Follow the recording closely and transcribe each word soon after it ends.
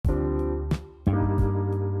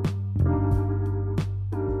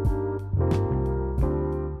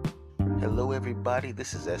everybody.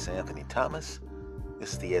 This is S. Anthony Thomas.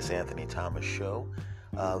 This is the S. Anthony Thomas Show.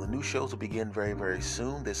 The new shows will begin very, very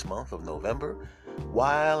soon this month of November.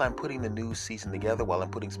 While I'm putting the new season together, while I'm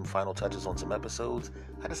putting some final touches on some episodes,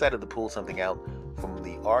 I decided to pull something out from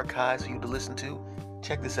the archives for you to listen to.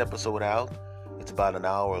 Check this episode out. It's about an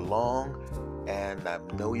hour long, and I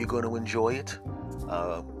know you're going to enjoy it.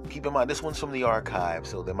 Keep in mind, this one's from the archive,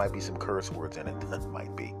 so there might be some curse words in it.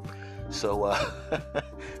 Might be. So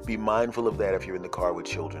be mindful of that if you're in the car with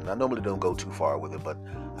children. I normally don't go too far with it, but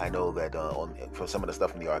I know that for some of the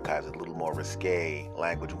stuff from the archives, it's a little more risque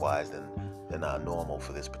language-wise than normal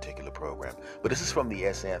for this particular program. But this is from the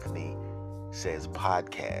S. Anthony Says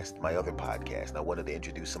podcast, my other podcast, and I wanted to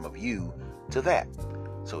introduce some of you to that.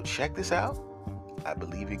 So check this out. I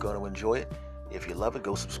believe you're going to enjoy it. If you love it,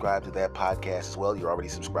 go subscribe to that podcast as well. You're already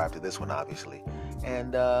subscribed to this one, obviously.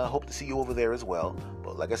 And hope to see you over there as well.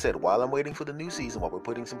 But like I said, while I'm waiting for the new season, while we're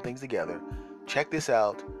putting some things together, check this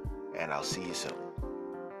out, and I'll see you soon.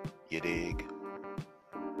 You dig?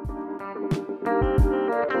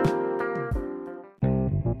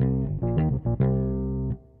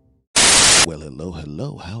 Well,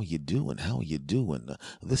 hello, how you doing?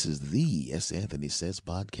 This is the S. Anthony Says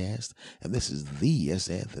podcast, and this is the S.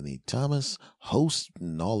 Anthony Thomas, host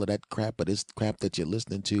and all of that crap, but it's crap that you're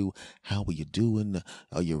listening to. How are you doing?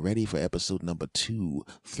 Are you ready for episode number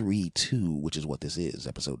 232, which is what this is,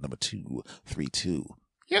 episode number 232?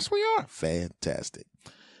 Yes, we are. Fantastic.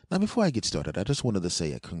 Now, before I get started, I just wanted to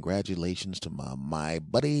say a congratulations to my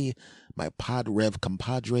buddy, my pod rev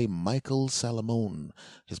compadre, Michael Salamone.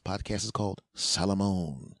 His podcast is called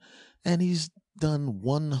Salamone, and he's done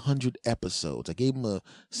 100 episodes. I gave him a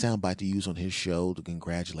soundbite to use on his show to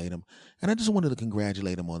congratulate him, and I just wanted to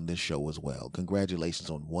congratulate him on this show as well. Congratulations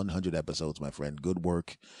on 100 episodes, my friend. Good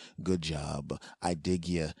work, good job. I dig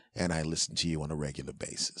you, and I listen to you on a regular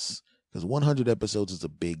basis. Because 100 episodes is a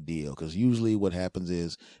big deal. Because usually what happens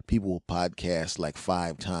is people will podcast like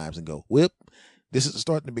 5 times and go, whip, this is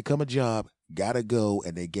starting to become a job. Gotta go.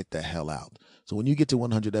 And they get the hell out. So when you get to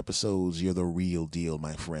 100 episodes, you're the real deal,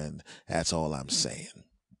 my friend. That's all I'm saying.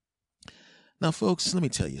 Now, folks, let me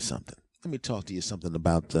tell you something. Let me talk to you something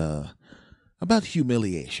about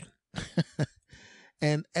humiliation.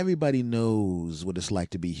 And everybody knows what it's like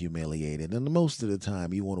to be humiliated. And most of the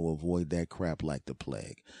time, you want to avoid that crap like the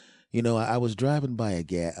plague. You know, I was driving by I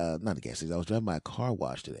was driving by a car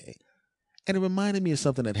wash today, and it reminded me of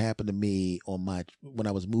something that happened to me when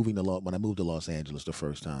I moved to Los Angeles the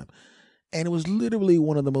first time, and it was literally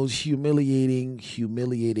one of the most humiliating,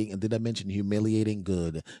 and did I mention humiliating?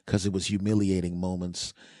 Good, because it was humiliating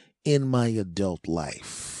moments in my adult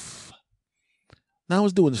life. Now, I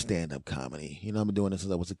was doing stand-up comedy. You know, I've been doing this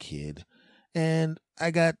since I was a kid. And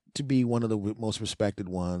I got to be one of the most respected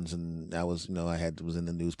ones, and I was in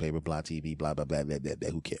the newspaper, blah TV, blah blah blah blah blah. Blah,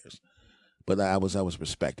 who cares? But I was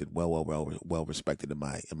respected, well respected in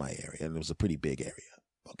my area, and it was a pretty big area.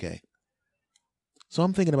 Okay, so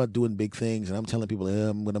I'm thinking about doing big things, and I'm telling people,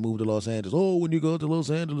 I'm going to move to Los Angeles. Oh, when you go to Los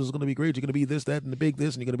Angeles, it's going to be great. You're going to be this, that, and the big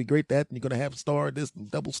this, and you're going to be great that, and you're going to have star this, and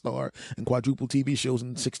double star, and quadruple TV shows,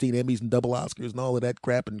 and 16 Emmys, and double Oscars, and all of that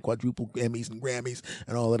crap, and quadruple Emmys, and Grammys,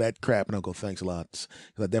 and all of that crap. And I'll go, thanks a lot,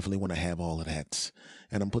 because I definitely want to have all of that.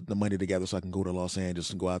 And I'm putting the money together so I can go to Los Angeles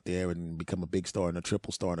and go out there and become a big star, and a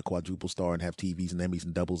triple star, and a quadruple star, and have TVs, and Emmys,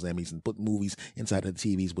 and doubles Emmys, and put movies inside of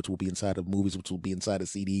the TVs, which will be inside of movies, which will be inside of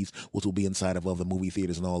CDs, which will be inside of other movie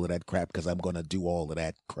theaters, and all of that crap, because I'm going to do all of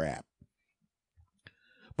that crap.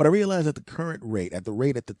 But I realized at the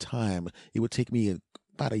rate at the time, it would take me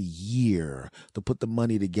about a year to put the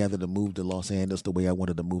money together to move to Los Angeles the way I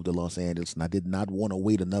wanted to move to Los Angeles. And I did not want to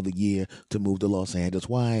wait another year to move to Los Angeles.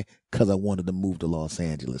 Why? Because I wanted to move to Los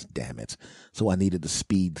Angeles, damn it. So I needed to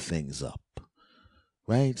speed things up.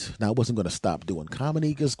 Right? Now, I wasn't going to stop doing comedy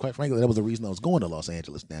because, quite frankly, that was the reason I was going to Los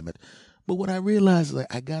Angeles, damn it. But what I realized is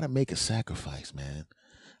I got to make a sacrifice, man.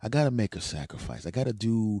 I got to make a sacrifice. I got to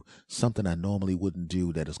do something I normally wouldn't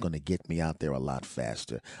do that is going to get me out there a lot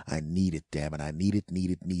faster. I need it, damn it. I need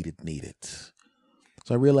it.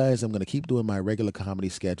 So I realized I'm going to keep doing my regular comedy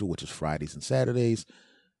schedule, which is Fridays and Saturdays,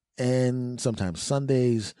 and sometimes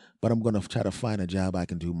Sundays, but I'm going to try to find a job I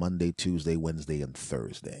can do Monday, Tuesday, Wednesday, and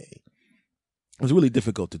Thursday. It was really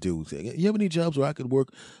difficult to do. You have any jobs where I could work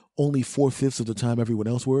only 4/5 of the time everyone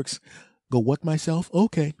else works? Go, what, myself?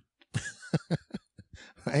 Okay.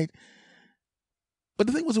 Right? But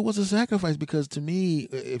the thing was, it was a sacrifice because to me,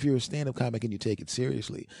 if you're a stand-up comic and you take it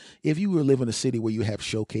seriously, if you were live in a city where you have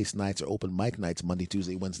showcase nights or open mic nights Monday,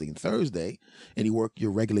 Tuesday, Wednesday, and Thursday, and you work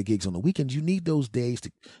your regular gigs on the weekends, you need those days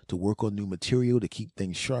to work on new material, to keep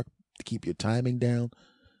things sharp, to keep your timing down,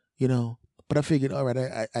 you know. But I figured, all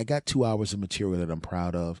right, I got 2 hours of material that I'm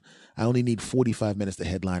proud of. I only need 45 minutes to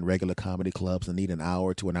headline regular comedy clubs. I need an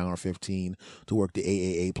hour to an hour and 15 to work the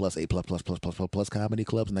AAA plus A plus comedy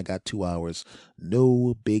clubs. And I got 2 hours.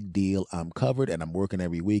 No big deal. I'm covered and I'm working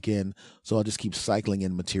every weekend. So I'll just keep cycling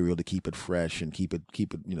in material to keep it fresh and keep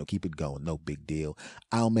it going. No big deal.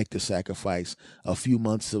 I'll make the sacrifice a few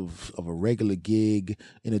months of a regular gig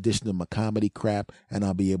in addition to my comedy crap, and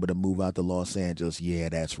I'll be able to move out to Los Angeles. Yeah,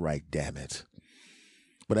 that's right, damn it.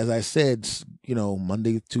 But as I said,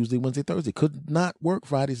 Monday, Tuesday, Wednesday, Thursday, could not work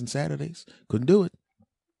Fridays and Saturdays. Couldn't do it.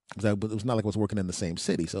 It was not like I was working in the same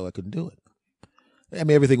city, so I couldn't do it. I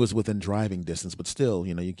mean, everything was within driving distance, but still,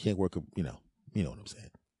 you can't work, you know what I'm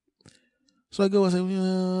saying. So I go and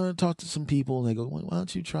say, talk to some people, and they go, well, why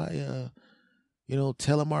don't you try,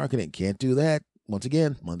 telemarketing? Can't do that. Once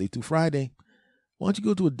again, Monday through Friday. Why don't you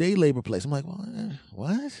go to a day labor place? I'm like, well,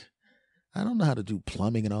 what? I don't know how to do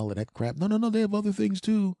plumbing and all of that crap. No, they have other things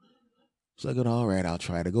too. So I go, all right, I'll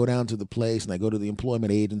try to go down to the place, and I go to the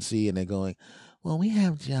employment agency, and they're going, well, we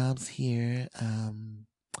have jobs here.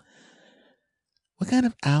 What kind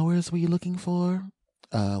of hours were you looking for?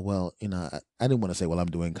 Well, I didn't want to say, well, I'm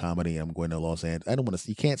doing comedy and I'm going to Los Angeles. I don't want to.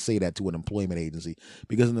 You can't say that to an employment agency,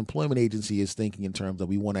 because an employment agency is thinking in terms of,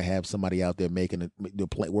 we want to have somebody out there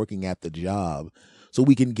working at the job, so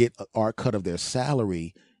we can get our cut of their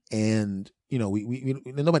salary. And no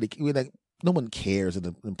one cares in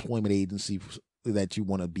an employment agency that you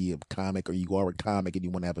want to be a comic, or you are a comic and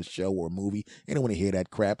you want to have a show or a movie. They don't want to hear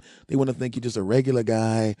that crap. They want to think you're just a regular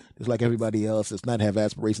guy, just like everybody else. Does not have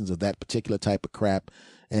aspirations of that particular type of crap,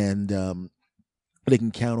 and they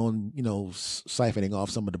can count on siphoning off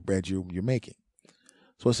some of the bread you're making.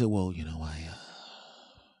 So I said, well,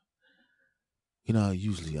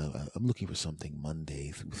 usually I'm looking for something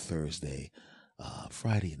Monday through Thursday.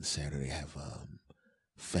 Friday and Saturday I have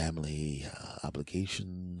family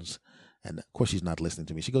obligations. And of course, she's not listening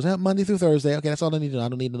to me. She goes, Monday through Thursday. Okay, that's all I need to know. I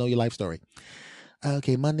don't need to know your life story.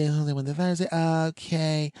 Okay, Monday, Tuesday, Wednesday, Thursday.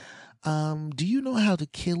 Okay. Do you know how to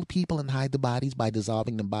kill people and hide the bodies by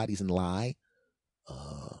dissolving the bodies and lie?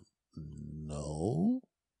 No.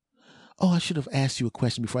 Oh, I should have asked you a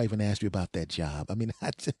question before I even asked you about that job. I mean,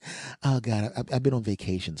 oh God, I've been on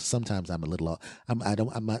vacation. Sometimes I'm a little, I'm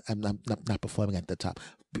not performing at the top.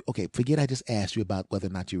 Okay, forget I just asked you about whether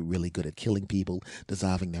or not you're really good at killing people,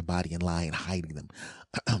 dissolving their body, and lying, hiding them.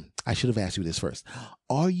 I should have asked you this first.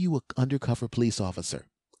 Are you an undercover police officer?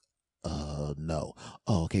 No.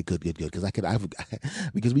 Oh, okay, good. Because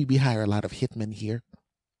because we hire a lot of hitmen here.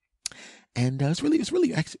 And it's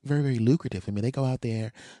really actually very, very lucrative. I mean, they go out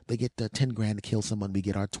there, they get 10 grand to kill someone. We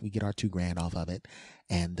get our 2 grand off of it.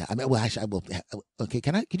 And I mean, well, actually, I will. Okay,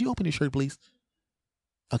 could you open your shirt, please?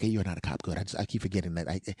 Okay, you're not a cop. Good. I keep forgetting that.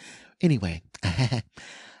 Anyway,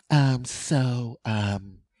 do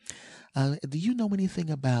you know anything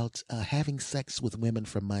about having sex with women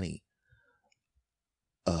for money?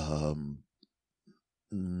 Um,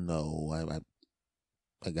 no,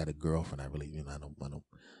 I got a girlfriend. I really,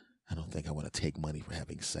 I don't think I want to take money for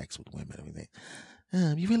having sex with women. I mean,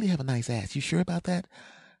 you really have a nice ass. You sure about that?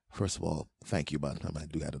 First of all, thank you, but I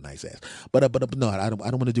do have a nice ass. But no, I don't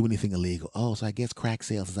want to do anything illegal. Oh, so I guess crack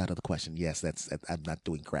sales is out of the question. Yes, I'm not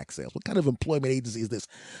doing crack sales. What kind of employment agency is this?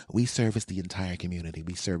 We service the entire community.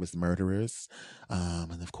 We service murderers,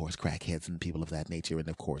 and of course, crackheads and people of that nature, and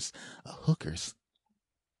of course, hookers.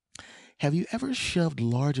 Have you ever shoved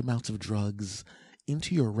large amounts of drugs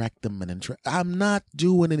into your rectum and I'm not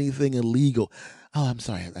doing anything illegal. Oh, I'm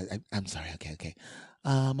sorry. I'm sorry. Okay.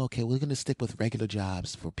 Okay, we're gonna stick with regular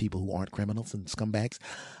jobs for people who aren't criminals and scumbags.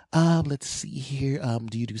 Let's see here.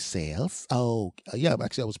 Do you do sales? Oh, yeah.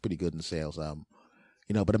 Actually, I was pretty good in sales.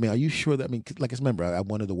 But I mean, are you sure that? I mean, like, remember, I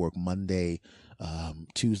wanted to work Monday,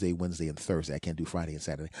 Tuesday, Wednesday, and Thursday. I can't do Friday and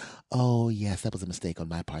Saturday. Oh, yes, that was a mistake on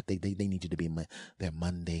my part. They need you to be there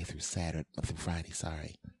Monday through Saturday, through Friday.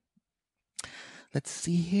 Sorry. Let's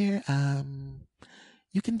see here.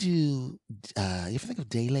 You can do. You ever think of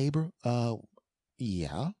day labor?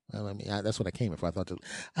 Yeah. I mean, that's what I came for. I thought.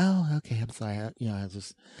 Oh, okay. I'm sorry. I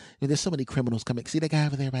just. There's so many criminals coming. See that guy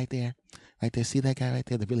over there, right there, right there. See that guy right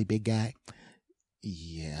there, the really big guy.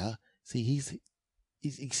 Yeah. See, he's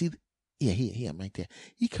see. Yeah, he right there.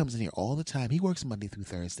 He comes in here all the time. He works Monday through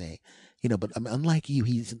Thursday, But unlike you,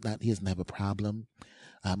 he doesn't have a problem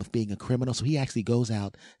with being a criminal. So he actually goes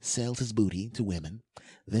out, sells his booty to women,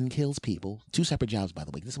 then kills people. 2 separate jobs, by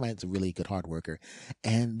the way. This man's a really good hard worker.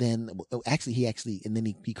 And then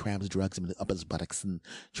he crams drugs up his buttocks and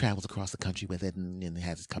travels across the country with it and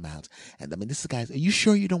has it come out. And I mean, this is guys. Are you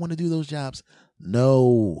sure you don't want to do those jobs?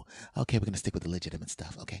 No. Okay, we're gonna stick with the legitimate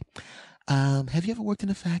stuff. Okay. Have you ever worked in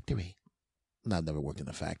a factory? I've never worked in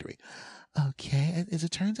a factory. Okay, as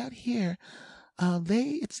it turns out here,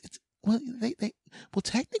 it's well they well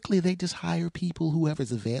technically they just hire people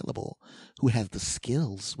whoever's available who has the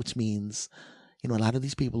skills, which means a lot of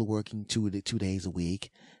these people are working 2 days a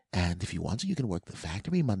week, and if you want to, you can work the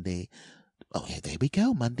factory Monday. Oh, yeah, there we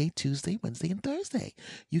go. Monday, Tuesday, Wednesday, and Thursday.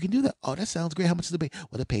 You can do that. Oh, that sounds great. How much does it pay?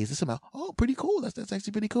 Well, it pays this amount. Oh, pretty cool. That's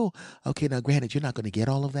actually pretty cool. Okay, now granted, you're not going to get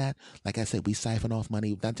all of that. Like I said, we siphon off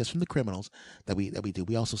money not just from the criminals that we do.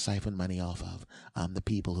 We also siphon money off of the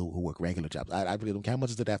people who work regular jobs. I really don't care how much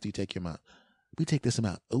is it after you take your amount. We take this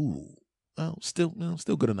amount. Ooh, well, still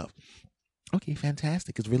good enough. Okay,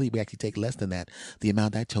 fantastic. Because really, we actually take less than that. The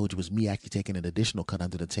amount I told you was me actually taking an additional cut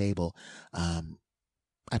under the table.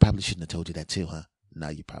 I probably shouldn't have told you that too, huh? No,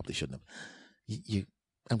 you probably shouldn't have.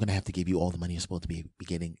 I'm gonna have to give you all the money you're supposed to be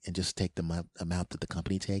getting, and just take the amount that the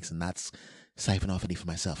company takes, and not siphon off any for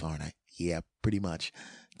myself, aren't I? Yeah, pretty much.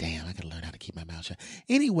 Damn, I gotta learn how to keep my mouth shut.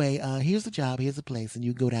 Anyway, here's the job, here's the place, and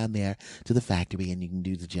you go down there to the factory and you can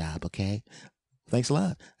do the job. Okay. Thanks a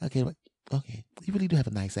lot. Okay, okay. You really do have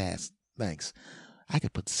a nice ass. Thanks. I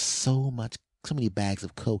could put so many bags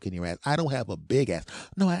of coke in your ass. I don't have a big ass.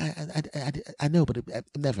 No, I know, but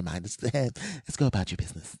never mind. Let's go about your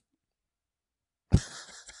business.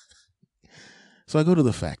 So I go to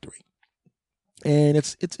the factory, and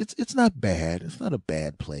it's not bad. It's not a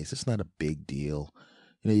bad place. It's not a big deal.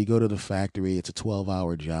 You go to the factory. It's a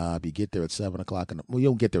 12-hour job. You get there at 7 o'clock. Well, you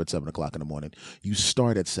don't get there at 7 o'clock in the morning. You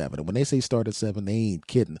start at 7. And when they say start at 7, they ain't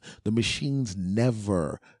kidding. The machines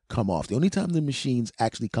never come off. The only time the machines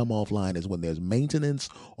actually come offline is when there's maintenance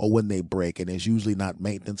or when they break. And there's usually not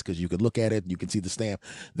maintenance, because you can look at it and you can see the stamp.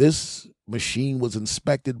 This machine was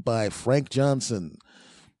inspected by Frank Johnson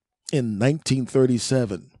in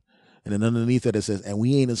 1937. And then underneath it says, and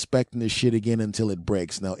we ain't inspecting this shit again until it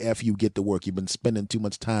breaks. Now, after you get to work, you've been spending too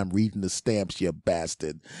much time reading the stamps, you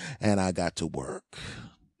bastard. And I got to work.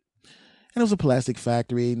 And it was a plastic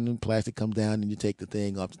factory, and plastic comes down, and you take the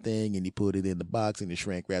thing off the thing, and you put it in the box, and you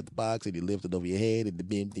shrink wrap the box, and you lift it over your head, and the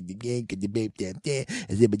bim,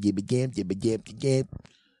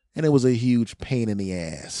 and it was a huge pain in the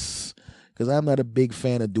ass. Because I'm not a big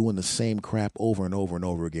fan of doing the same crap over and over and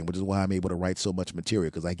over again, which is why I'm able to write so much material,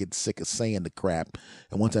 because I get sick of saying the crap.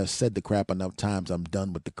 And once I've said the crap enough times, I'm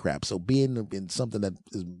done with the crap. So being in something that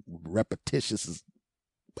is repetitious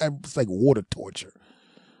it's like water torture.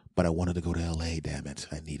 But I wanted to go to L.A., damn it.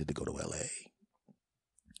 I needed to go to L.A.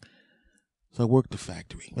 So I worked the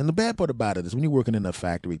factory. And the bad part about it is when you're working in a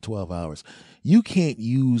factory 12 hours, you can't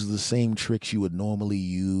use the same tricks you would normally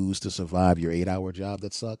use to survive your 8-hour job.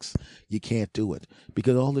 That sucks. You can't do it,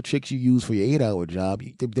 because all the tricks you use for your 8-hour job,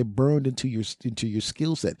 they're burned into your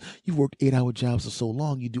skill set. You've worked 8-hour jobs for so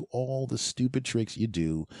long, you do all the stupid tricks you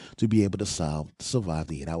do to be able to survive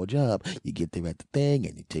the 8-hour job. You get there at the thing,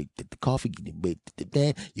 and you take the coffee,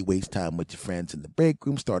 you waste time with your friends in the break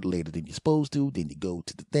room, start later than you're supposed to, then you go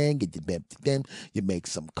to the thing, get your them, you make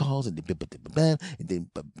some calls, and then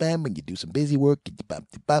bam, and you do some busy work,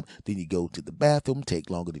 then you go to the bathroom, take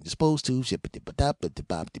longer than you're supposed to,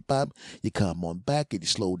 you come on back, and you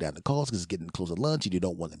slow down the calls because it's getting close to lunch, and you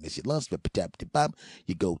don't want to miss your lunch,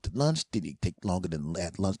 you go to lunch, then you take longer than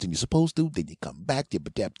at lunch than you're supposed to, then you come back, you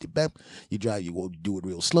drive, you do it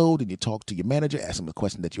real slow, then you talk to your manager, ask him a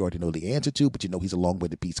question that you already know the answer to, but you know he's a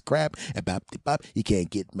long-winded piece of crap, and he can't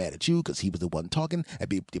get mad at you because he was the one talking, and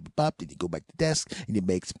then you go back to the desk, and you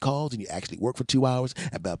make some calls, and you actually work for 2 hours,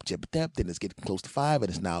 and then it's getting close to 5, and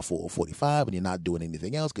it's now 4:45, and you're not doing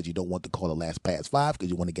anything else because you don't want to call the last past 5 because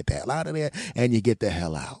you want to get the hell out of there, and you get the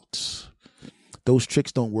hell out. Those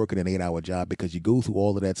tricks don't work in an 8-hour job because you go through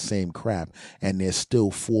all of that same crap, and there's still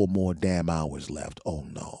 4 more damn hours left. Oh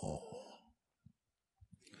no.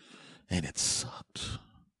 And it sucked.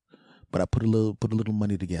 But I put a little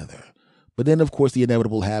money together. But then, of course, the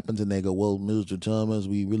inevitable happens, and they go, well, Mr. Thomas,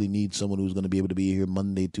 we really need someone who's going to be able to be here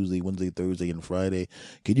Monday, Tuesday, Wednesday, Thursday, and Friday.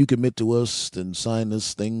 Can you commit to us and sign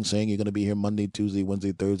this thing saying you're going to be here Monday, Tuesday,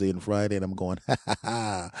 Wednesday, Thursday, and Friday? And I'm going,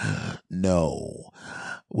 no.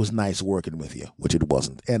 It was nice working with you, which it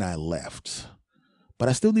wasn't. And I left. But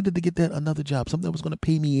I still needed to get another job, something that was going to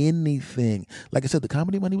pay me anything. Like I said, the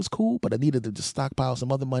comedy money was cool, but I needed to just stockpile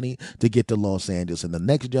some other money to get to Los Angeles. And the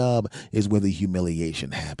next job is where the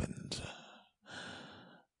humiliation happened.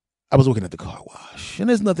 I was working at the car wash, and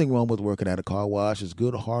there's nothing wrong with working at a car wash. It's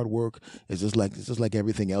good, hard work. It's just like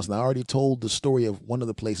everything else. And I already told the story of one of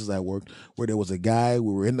the places I worked where there was a guy.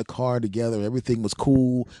 We were in the car together. Everything was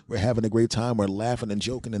cool. We're having a great time. We're laughing and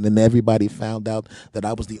joking. And then everybody found out that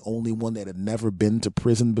I was the only one that had never been to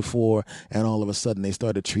prison before. And all of a sudden, they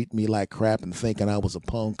started treating me like crap and thinking I was a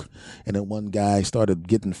punk. And then one guy started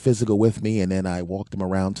getting physical with me. And then I walked him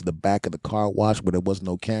around to the back of the car wash where there was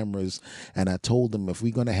no cameras. And I told him, if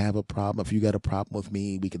we're going to have a problem, if you got a problem with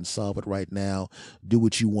me, we can solve it right now. Do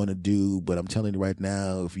what you want to do. But I'm telling you right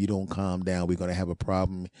now, if you don't calm down, we're going to have a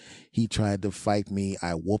problem. He tried to fight me.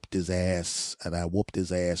 I whooped his ass, and I whooped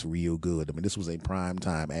his ass real good. I mean, this was a prime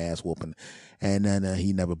time ass whooping. And then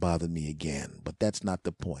he never bothered me again. But that's not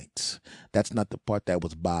the point. That's not the part that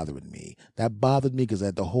was bothering me. That bothered me because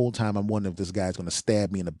at the whole time I'm wondering if this guy's going to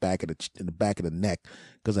stab me in the back of the neck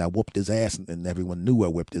because I whooped his ass and everyone knew I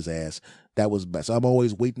whipped his ass. That was bad. So I'm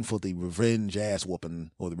always waiting for the revenge ass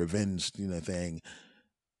whooping or the revenge thing.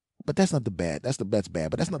 But that's not the bad. That's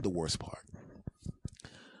bad. But that's not the worst part.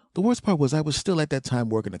 The worst part was I was still at that time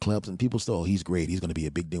working the clubs, and people still, oh, he's great. He's going to be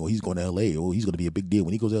a big deal. He's going to L.A. Oh, he's going to be a big deal.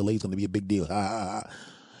 When he goes to L.A., he's going to be a big deal. Ha, ha, ha.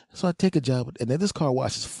 So I take a job, and then this car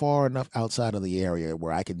wash is far enough outside of the area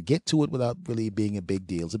where I can get to it without really being a big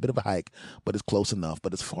deal. It's a bit of a hike, but it's close enough.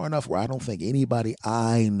 But it's far enough where I don't think anybody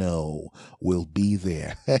I know will be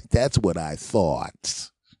there. That's what I thought.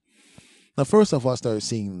 Now, first off, I started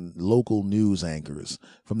seeing local news anchors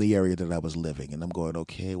from the area that I was living, and I'm going,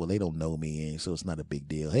 okay, well, they don't know me, so it's not a big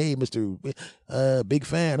deal. Hey, Mr. Big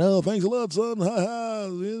fan. Oh, thanks a lot, son. Ha ha.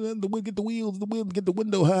 Get the wheels, get the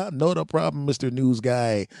window. Ha. No problem, Mr. News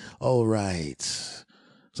Guy. All right.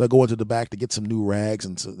 So I go into the back to get some new rags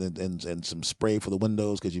and some spray for the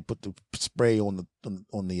windows, because you put the spray on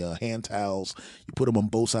the hand towels. You put them on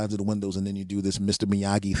both sides of the windows, and then you do this Mr.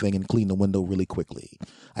 Miyagi thing and clean the window really quickly.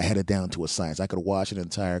 I had it down to a science. I could wash an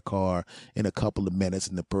entire car in a couple of minutes,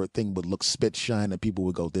 and the thing would look spit shine, and people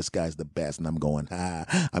would go, "This guy's the best." And I'm going,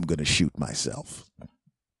 I'm going to shoot myself.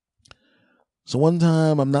 So one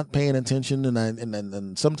time I'm not paying attention,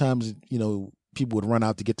 and sometimes people would run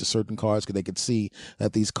out to get to certain cars because they could see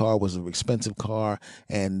that these car was an expensive car,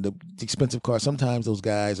 and the expensive car, sometimes those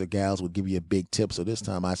guys or gals would give you a big tip. So this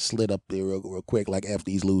time I slid up there real quick, like, F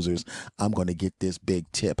these losers, I'm going to get this big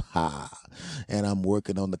tip. Ha. And I'm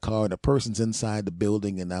working on the car, and the person's inside the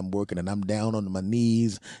building, and I'm working, and I'm down on my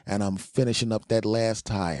knees, and I'm finishing up that last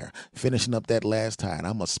tire, and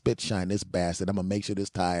I'm going to spit shine this bastard. I'm going to make sure this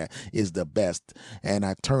tire is the best. And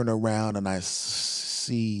I turn around and I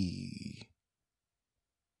see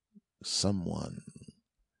someone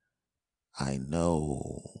I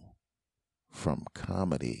know from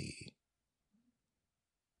comedy.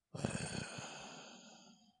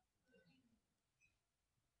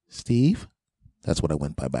 Steve? That's what I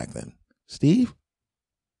went by back then. Steve?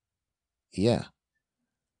 Yeah.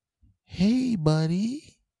 Hey,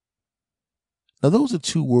 buddy. Now, those are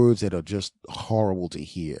two words that are just horrible to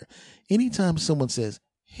hear. Anytime someone says,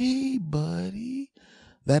 hey, buddy,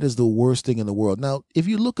 that is the worst thing in the world. Now, if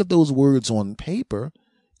you look at those words on paper,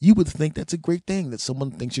 you would think that's a great thing, that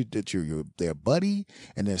someone thinks that you're their buddy,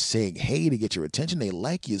 and they're saying hey to get your attention. They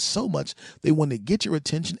like you so much, they want to get your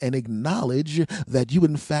attention and acknowledge that you,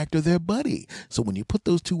 in fact, are their buddy. So when you put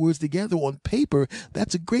those two words together on paper,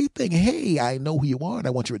 that's a great thing. Hey, I know who you are, and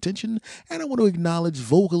I want your attention, and I want to acknowledge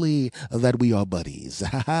vocally that we are buddies.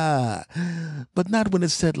 But not when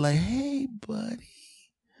it's said like, hey,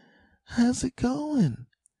 buddy, how's it going?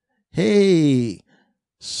 Hey,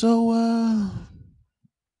 so,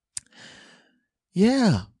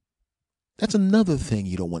 yeah, that's another thing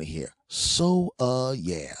you don't want to hear. So,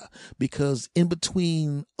 yeah, because in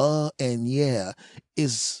between and yeah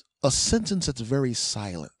is a sentence that's very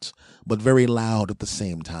silent, but very loud at the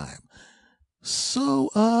same time.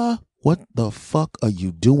 So, what the fuck are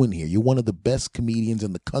you doing here? You're one of the best comedians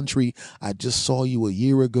in the country. I just saw you a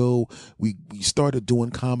year ago. We started doing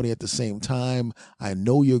comedy at the same time. I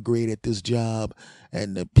know you're great at this job.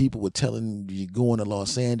 And the people were telling you, you're going to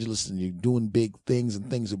Los Angeles and you're doing big things, and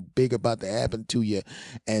things are big about to happen to you.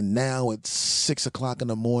 And now it's 6 o'clock in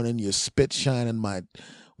the morning. You're spit shining my...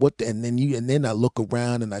 And then I look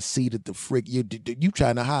around and I see that the frick you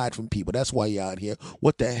trying to hide from people. That's why you're out here.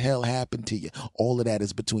 What the hell happened to you? All of that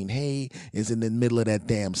is between hey is in the middle of that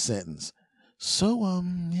damn sentence. So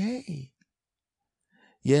hey.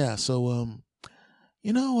 Yeah, so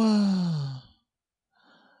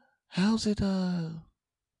how's it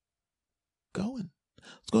going?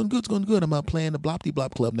 It's going good. I'm playing the Blopty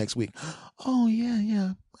Blop Club next week. Oh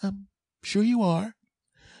yeah. I'm sure you are.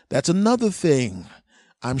 That's another thing.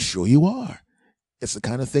 I'm sure you are. It's the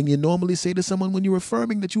kind of thing you normally say to someone when you're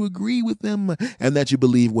affirming that you agree with them and that you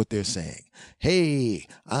believe what they're saying. Hey,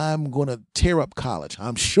 I'm going to tear up college.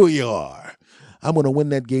 I'm sure you are. I'm going to win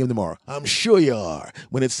that game tomorrow. I'm sure you are.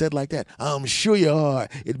 When it's said like that, I'm sure you are,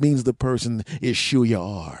 it means the person is sure you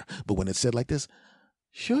are. But when it's said like this,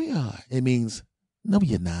 sure you are, it means, no,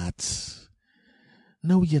 you're not.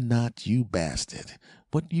 No, you're not, you bastard.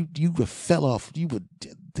 But you fell off. You were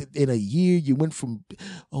in a year. You went from.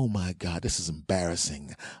 Oh my God, this is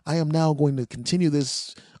embarrassing. I am now going to continue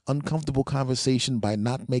this uncomfortable conversation by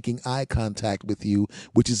not making eye contact with you,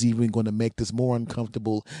 which is even going to make this more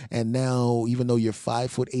uncomfortable. And now, even though you're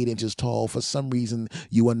 5'8" tall, for some reason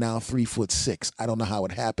you are now 3'6". I don't know how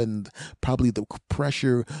it happened. Probably the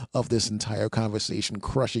pressure of this entire conversation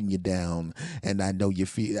crushing you down. And I know you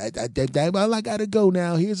feel. I gotta go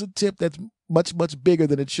now. Here's a tip that's much bigger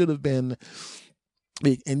than it should have been.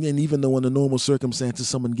 And even though in the normal circumstances,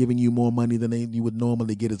 someone giving you more money than you would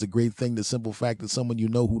normally get is a great thing, the simple fact that someone you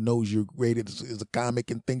know who knows you're great is a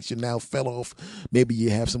comic and thinks you now fell off. Maybe you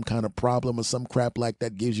have some kind of problem or some crap like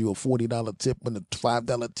that, gives you a $40 tip when a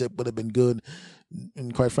 $5 tip would have been good.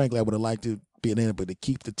 And quite frankly, I would have liked to be able to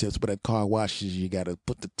keep the tips, but at car washes, you got to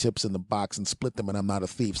put the tips in the box and split them, and I'm not a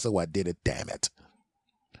thief, so I did it, damn it.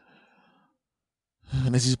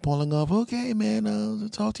 And as he's pulling off, okay, man, I'll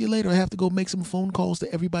talk to you later. I have to go make some phone calls to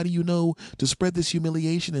everybody you know to spread this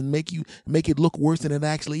humiliation and make it look worse than it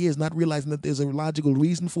actually is, not realizing that there's a logical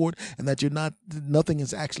reason for it and that nothing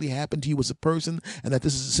has actually happened to you as a person and that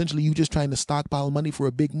this is essentially you just trying to stockpile money for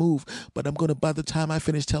a big move. But by the time I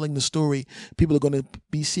finish telling the story, people are going to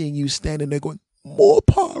be seeing you standing there going, more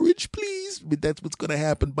porridge, please. But that's what's going to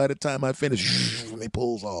happen by the time I finish. When he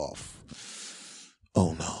pulls off.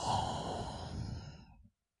 Oh, no.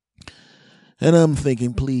 And I'm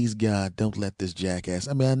thinking, please God, don't let this jackass.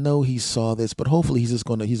 I mean, I know he saw this, but hopefully he's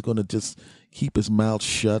gonna just keep his mouth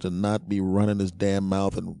shut and not be running his damn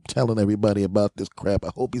mouth and telling everybody about this crap.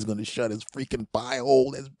 I hope he's gonna shut his freaking pie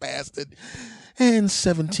hole, this bastard. And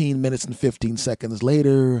 17 minutes and 15 seconds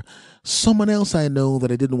later, someone else I know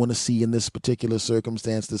that I didn't want to see in this particular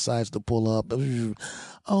circumstance decides to pull up.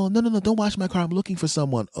 Oh, no, don't wash my car. I'm looking for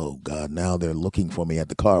someone. Oh God, now they're looking for me at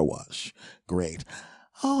the car wash. Great.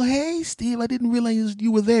 Oh, hey, Steve, I didn't realize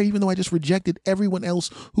you were there, even though I just rejected everyone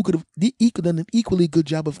else who could have done an equally good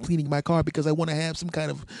job of cleaning my car because I want to have some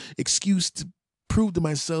kind of excuse to prove to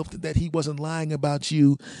myself that he wasn't lying about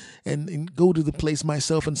you and go to the place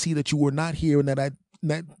myself and see that you were not here and that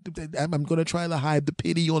I'm going to try to hide the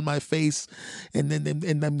pity on my face, and then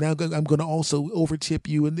I'm going to also overtip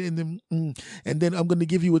you, and then I'm going to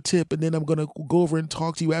give you a tip, and then I'm going to go over and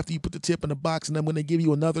talk to you after you put the tip in the box, and I'm going to give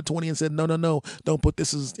you another 20 and said, no, don't put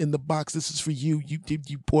this in the box. This is for you,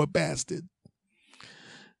 you poor bastard.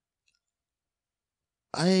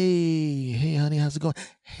 Hey, honey, how's it going?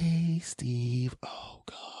 Hey, Steve. Oh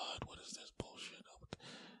God, what is this bullshit?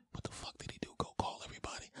 What the fuck did he do? Go call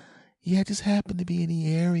everybody. Yeah, I just happened to be in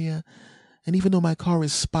the area. And even though my car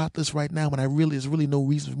is spotless right now, and there's really no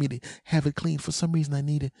reason for me to have it clean, for some reason I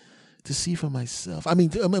needed to see for myself. I mean,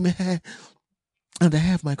 to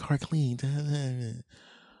have my car cleaned.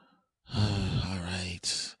 All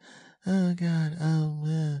right. Oh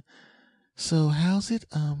God. So how's it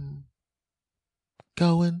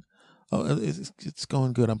going? Oh, it's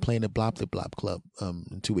going good. I'm playing at Blop the Blop Club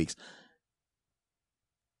in 2 weeks.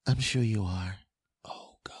 I'm sure you are.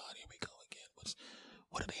 Oh God, here we go again.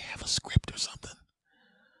 What do they have, a script or something?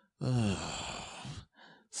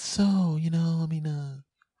 So,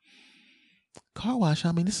 car wash.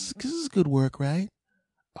 I mean, this is good work, right?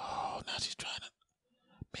 Oh, now she's trying to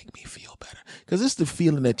make me feel better because it's the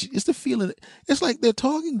feeling it's like they're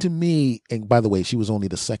talking to me. And by the way, she was only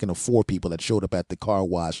the second of 4 people that showed up at the car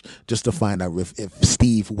wash just to find out if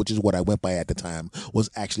Steve, which is what I went by at the time, was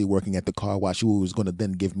actually working at the car wash, who was going to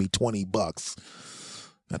then give me $20.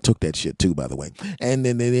 I took that shit too, by the way. And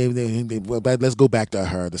then but let's go back to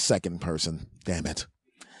her, the second person. Damn it.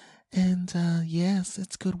 And yes,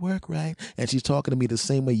 it's good work, right? And she's talking to me the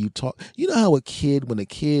same way you talk. You know how when a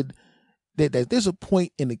kid, there's a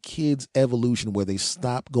point in a kid's evolution where they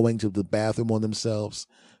stop going to the bathroom on themselves,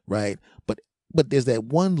 right? But there's that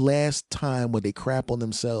one last time where they crap on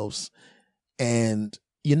themselves, and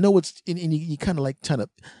and you kind of like trying to.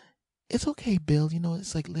 It's okay, Bill.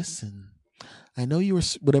 It's like, listen. I know you were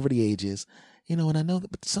whatever the age is, and I know that,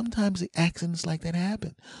 but sometimes accidents like that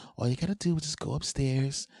happen. All you gotta do is just go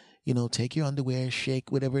upstairs, take your underwear,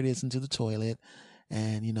 shake whatever it is into the toilet,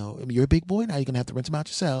 and I mean, you're a big boy now. You're gonna have to rinse them out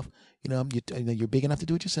yourself. You're big enough to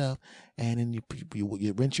do it yourself, and then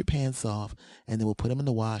you rinse your pants off, and then we'll put them in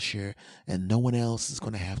the washer, and no one else is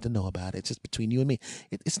gonna have to know about it. It's just between you and me.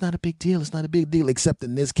 It's not a big deal. It's not a big deal, except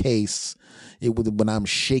in this case, when I'm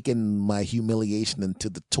shaking my humiliation into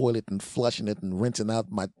the toilet and flushing it and rinsing out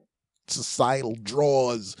my societal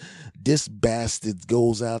drawers. This bastard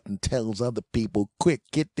goes out and tells other people, quick,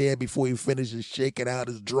 get there before he finishes shaking out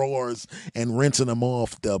his drawers and rinsing them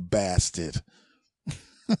off, the bastard.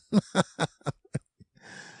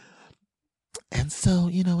 And so,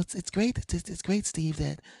 it's great. It's great, Steve,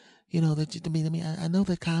 that that I know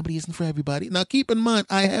that comedy isn't for everybody. Now, keep in mind,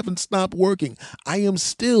 I haven't stopped working. I am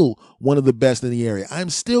still one of the best in the area. I'm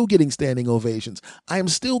still getting standing ovations. I am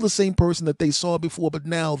still the same person that they saw before, but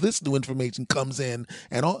now this new information comes in,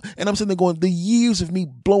 and I'm sitting there going, the years of me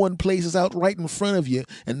blowing places out right in front of you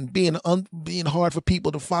and being hard for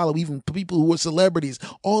people to follow, even people who are celebrities.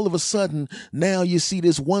 All of a sudden, now you see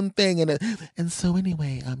this one thing, and so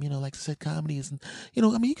anyway, like I said, comedy isn't. I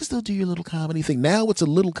mean, you can still do your little comedy thing. Now it's a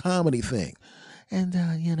little comedy thing. And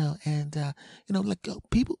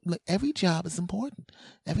people, like, every job is important.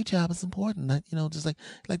 Every job is important. Just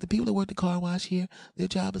like the people that work the car wash here, their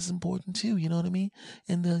job is important too. You know what I mean?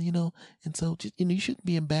 And and so just, you shouldn't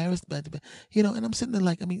be embarrassed by And I'm sitting there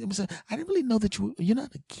like, I'm saying, I didn't really know that you're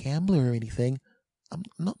not a gambler or anything. I'm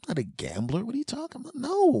not a gambler. What are you talking about?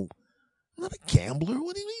 No. I'm not a gambler.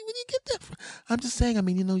 Where do you get that from? I'm just saying,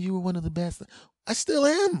 you were one of the best. I still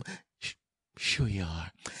am. Sure you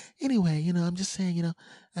are. Anyway, I'm just saying,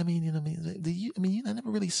 I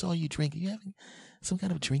never really saw you drink. Are you having some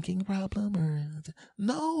kind of drinking problem or?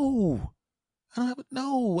 No, I don't have it.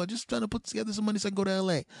 No, I'm just trying to put together some money so I can go to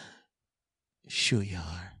LA. Sure you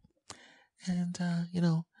are. And,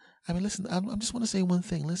 listen, I just want to say one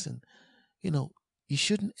thing. Listen, you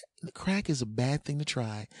shouldn't, crack is a bad thing to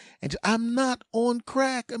try. And I'm not on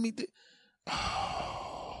crack.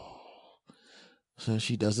 So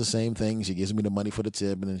she does the same thing. She gives me the money for the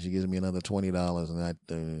tip, and then she gives me another $20.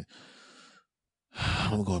 And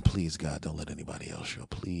I'm going, please, God, don't let anybody else show.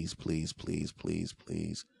 Please, please, please, please,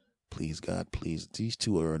 please, please, God, please. These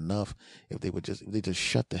two are enough. If they just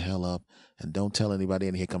shut the hell up and don't tell anybody.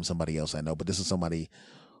 And here comes somebody else I know, but this is somebody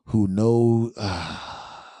who knows.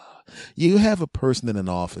 You have a person in an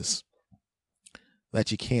office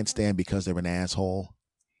that you can't stand because they're an asshole,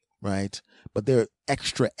 right? But they're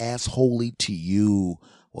extra assholey to you.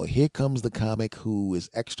 Well, here comes the comic who is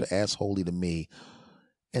extra assholey to me.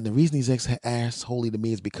 And the reason he's extra assholey to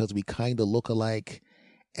me is because we kind of look alike,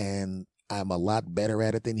 and I'm a lot better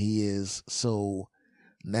at it than he is. So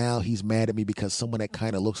now he's mad at me because someone that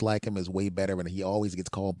kind of looks like him is way better, and he always gets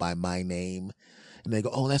called by my name. And they go,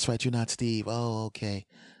 oh, that's right, you're not Steve. Oh, okay.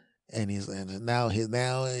 And now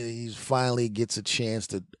he finally gets a chance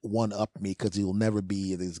to one up me because he'll never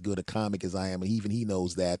be as good a comic as I am. And even he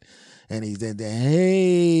knows that. And he's then,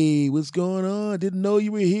 hey, what's going on? Didn't know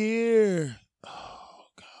you were here. Oh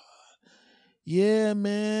God. Yeah,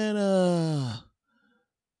 man.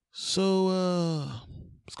 What's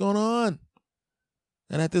going on?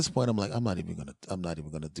 And at this point, I'm like, I'm not even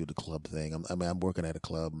gonna do the club thing. I'm working at a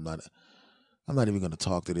club. I'm not even going to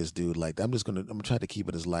talk to this dude like that. I'm going to try to keep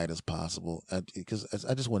it as light as possible because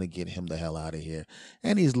I just want to get him the hell out of here.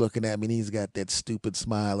 And he's looking at me and he's got that stupid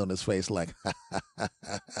smile on his face like,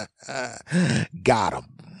 got him.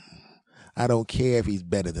 I don't care if he's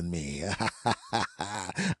better than me.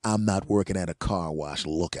 I'm not working at a car wash.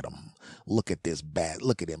 Look at him. Look at this bat.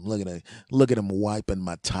 Look at him. Look at him wiping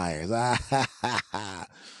my tires.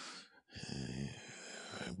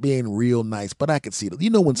 Being real nice, but I could see it.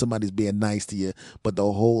 When somebody's being nice to you, but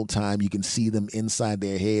the whole time you can see them inside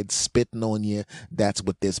their head spitting on you. That's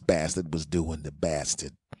what this bastard was doing, the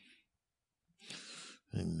bastard.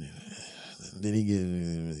 And then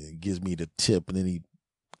he gives me the tip, and then he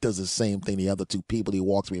does the same thing to the other two people. He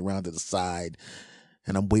walks me around to the side,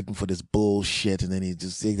 and I'm waiting for this bullshit, and then he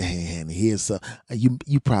just says, hey, and here's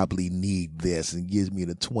you probably need this, and gives me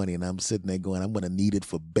the 20, and I'm sitting there going, I'm going to need it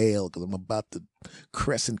for bail because I'm about to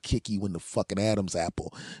crescent kick you in the fucking Adam's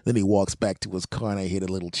apple. Then he walks back to his car, and I hear a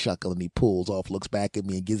little chuckle, and he pulls off, looks back at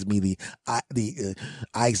me, and gives me the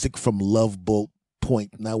Isaac from Love Boat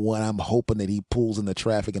point. Now, what I'm hoping that he pulls in the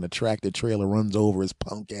traffic, and a tractor trailer runs over his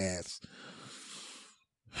punk ass.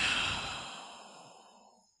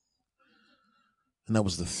 And that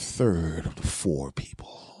was the third of the four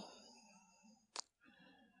people.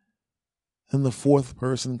 And the fourth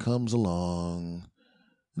person comes along.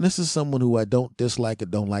 And this is someone who I don't dislike or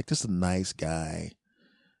don't like. Just a nice guy.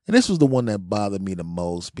 And this was the one that bothered me the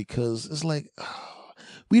most because it's like,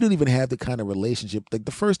 We don't even have the kind of relationship. Like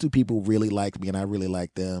the first two people really liked me and I really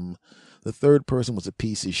liked them. The third person was a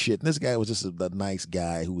piece of shit. And this guy was just a nice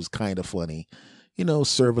guy who was kind of funny,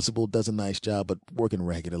 serviceable, does a nice job, but working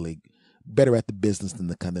regularly, better at the business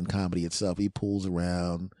than comedy itself. He pulls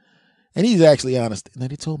around and he's actually honest. And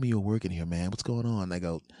then he told me, "You're working here, man. What's going on?" And I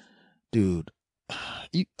go, "Dude,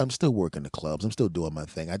 I'm still working the clubs. I'm still doing my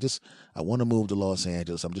thing. I want to move to Los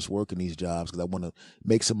Angeles. I'm just working these jobs because I want to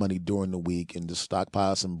make some money during the week and just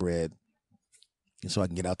stockpile some bread and so I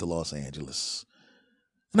can get out to Los Angeles."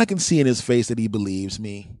 And I can see in his face that he believes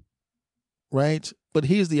me, right? But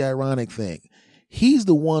here's the ironic thing. He's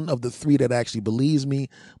the one of the three that actually believes me,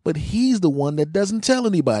 but he's the one that doesn't tell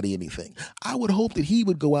anybody anything. I would hope that he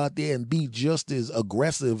would go out there and be just as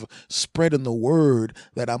aggressive, spreading the word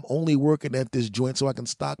that I'm only working at this joint so I can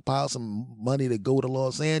stockpile some money to go to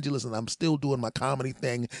Los Angeles and I'm still doing my comedy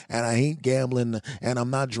thing and I ain't gambling and I'm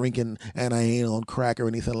not drinking and I ain't on crack or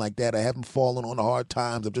anything like that. I haven't fallen on hard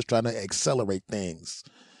times. I'm just trying to accelerate things.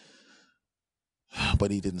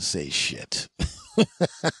 But he didn't say shit.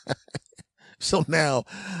 So now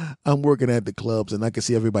I'm working at the clubs and I can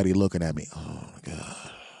see everybody looking at me. Oh my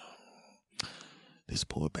God. This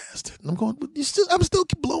poor bastard. And I'm going, I'm still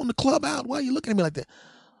blowing the club out. Why are you looking at me like that?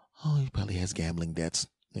 Oh, he probably has gambling debts.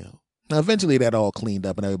 Now eventually that all cleaned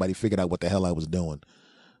up and everybody figured out what the hell I was doing.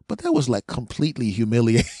 But that was like completely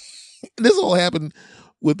humiliating. This all happened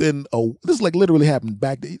this like literally happened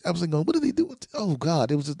back. I was like going, what did he do? Oh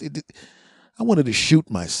God. It was I wanted to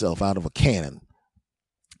shoot myself out of a cannon.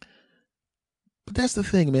 But that's the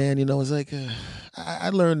thing, man. It's like I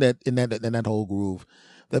learned that in that whole groove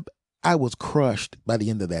that I was crushed by the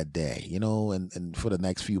end of that day, and for the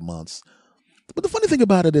next few months. But the funny thing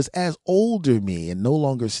about it is, as older me and no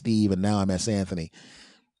longer Steve, and now I'm S. Anthony,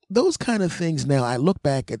 those kind of things now, I look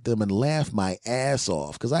back at them and laugh my ass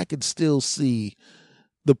off because I could still see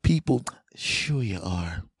the people. Sure you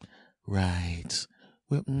are. Right.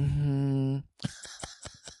 Well,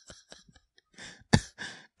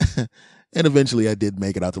 And eventually I did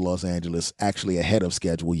make it out to Los Angeles, actually ahead of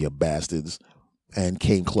schedule, you bastards, and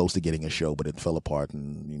came close to getting a show, but it fell apart.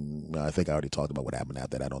 And I think I already talked about what happened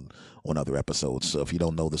after that on other episodes. So if you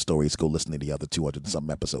don't know the stories, go listen to the other 200 and some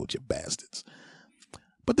episodes, you bastards.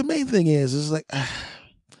 But the main thing is like, the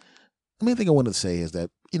main thing I want to say is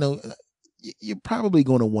that, you're probably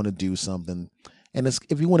going to want to do something. And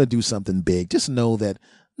if you want to do something big, just know that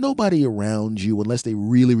nobody around you, unless they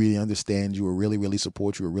really, really understand you or really, really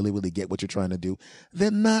support you or really, really get what you're trying to do, they're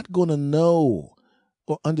not going to know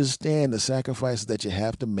or understand the sacrifices that you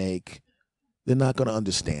have to make. They're not going to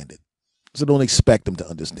understand it. So don't expect them to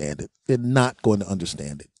understand it. They're not going to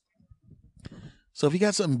understand it. So if you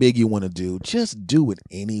got something big you want to do, just do it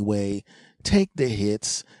anyway. Take the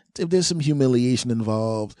hits. If there's some humiliation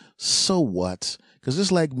involved, so what? Because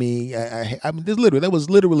just like me, I mean, that was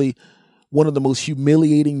literally one of the most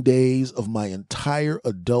humiliating days of my entire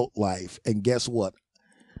adult life. And guess what?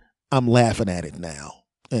 I'm laughing at it now.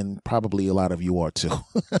 And probably a lot of you are too.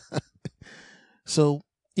 So,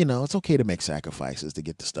 it's okay to make sacrifices to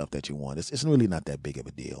get the stuff that you want. It's really not that big of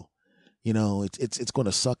a deal. It's going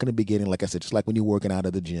to suck in the beginning. Like I said, just like when you're working out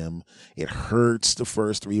at the gym, it hurts the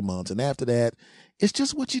first 3 months. And after that, it's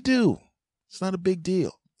just what you do. It's not a big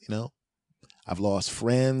deal. I've lost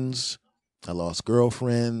friends. I lost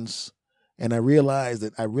girlfriends. And I realized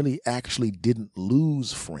that I really actually didn't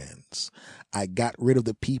lose friends. I got rid of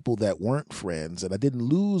the people that weren't friends, and I didn't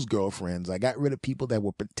lose girlfriends. I got rid of people that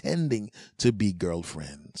were pretending to be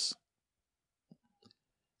girlfriends.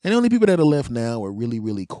 And the only people that are left now are really,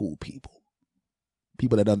 really cool people.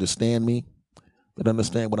 People that understand me, that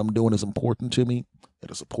understand what I'm doing is important to me, that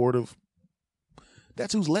are supportive.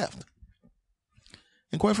 That's who's left.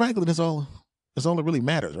 And quite frankly, that's all that really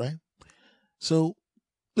matters, right? So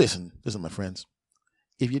listen, my friends.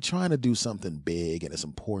 If you're trying to do something big and it's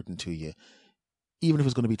important to you, even if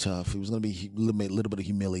it's going to be tough, if it's going to be a little bit of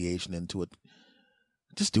humiliation into it,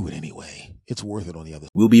 just do it anyway. It's worth it on the other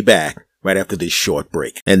side. We'll be back right after this short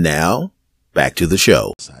break. And now, back to the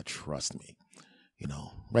show. Trust me.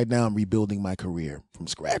 Right now I'm rebuilding my career from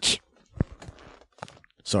scratch.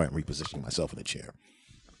 Sorry, I'm repositioning myself in a chair.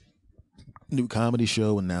 New comedy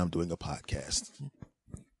show, and now I'm doing a podcast.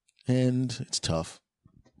 And it's tough,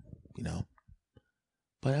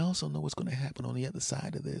 But I also know what's going to happen on the other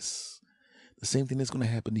side of this. The same thing that's going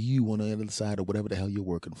to happen to you on the other side of whatever the hell you're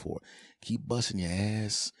working for. Keep busting your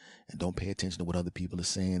ass and don't pay attention to what other people are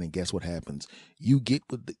saying. And guess what happens? You get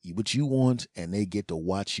what you want, and they get to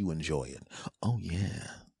watch you enjoy it. Oh,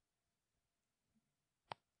 yeah.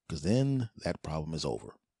 Because then that problem is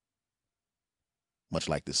over. Much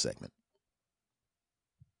like this segment.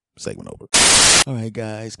 Segment over. All right,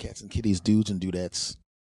 guys, cats and kitties, dudes and dudettes.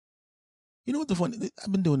 You know what the fun?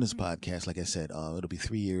 I've been doing this podcast, like I said, it'll be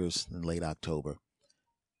 3 years in late October.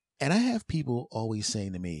 And I have people always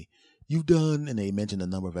saying to me, "You've done," and they mention the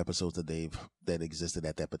number of episodes that existed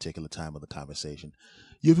at that particular time of the conversation.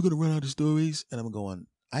 "You ever gonna run out of stories?" And I'm going,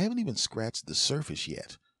 I haven't even scratched the surface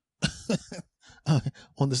yet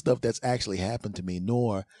on the stuff that's actually happened to me,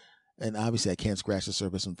 nor, and obviously I can't scratch the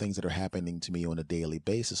surface on things that are happening to me on a daily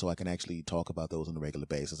basis, so I can actually talk about those on a regular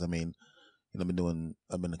basis. I mean, I've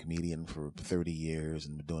been a comedian for 30 years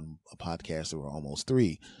and been doing a podcast for almost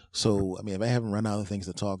three. So, I mean, if I haven't run out of things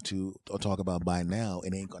to talk to or talk about by now,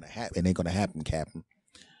 it ain't gonna happen. It ain't gonna happen, Captain.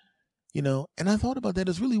 And I thought about that.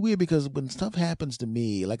 It's really weird because when stuff happens to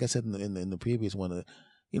me, like I said in the previous one,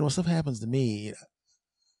 when stuff happens to me,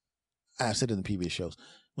 I said in the previous shows,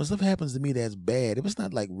 when stuff happens to me that's bad, if it's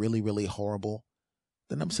not like really, really horrible,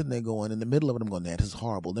 then I'm sitting there going, in the middle of it, I'm going, that is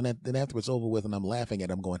horrible. Then after it's over with and I'm laughing at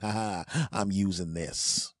it, I'm going, I'm using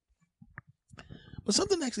this. But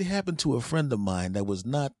something actually happened to a friend of mine that was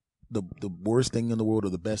not the worst thing in the world or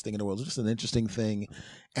the best thing in the world. It was just an interesting thing.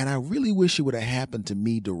 And I really wish it would have happened to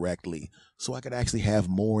me directly so I could actually have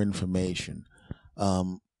more information.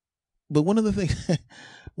 But one of the things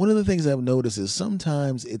one of the things I've noticed is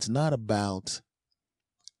sometimes it's not about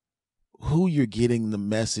who you're getting the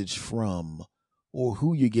message from or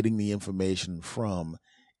who you're getting the information from.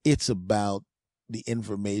 It's about the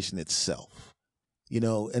information itself.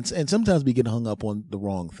 And sometimes we get hung up on the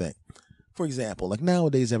wrong thing. For example, like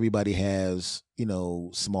nowadays everybody has,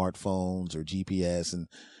 smartphones or GPS, and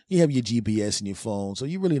you have your GPS in your phone. So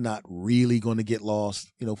you're really not really going to get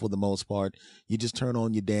lost, for the most part. You just turn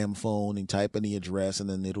on your damn phone and type in the address, and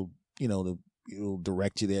then it'll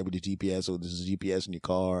direct you there with the GPS, or there's a GPS in your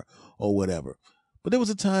car or whatever. But there was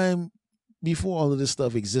a time before all of this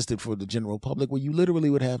stuff existed for the general public where you literally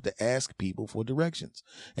would have to ask people for directions.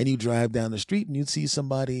 And you drive down the street and you'd see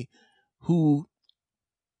somebody who,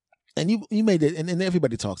 and you made it, and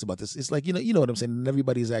everybody talks about this. It's like, you know what I'm saying? And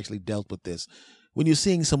everybody's actually dealt with this. When you're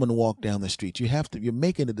seeing someone walk down the street, you're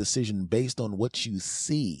making a decision based on what you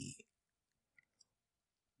see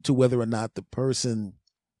to whether or not the person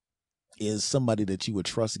is somebody that you would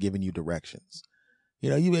trust giving you directions.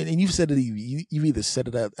 You've said it. You either said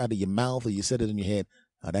it out of your mouth or you said it in your head.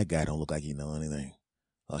 "Oh, that guy don't look like he know anything.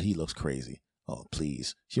 Oh, he looks crazy. Oh,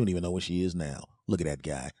 please. She don't even know where she is now. Look at that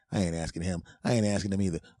guy. I ain't asking him. I ain't asking them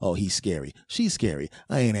either. Oh, he's scary. She's scary.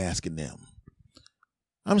 I ain't asking them."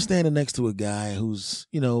 I'm standing next to a guy who's,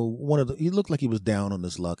 he looked like he was down on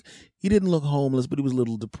his luck. He didn't look homeless, but he was a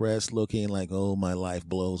little depressed looking, like, oh, my life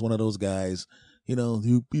blows. One of those guys,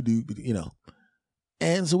 doopy.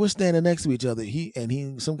 And so we're standing next to each other.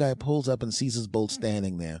 Some guy pulls up and sees us both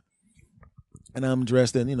standing there. And I'm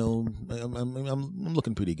dressed in, I'm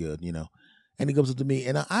looking pretty good, And he comes up to me,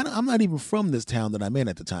 and I'm not even from this town that I'm in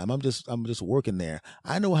at the time. I'm just working there.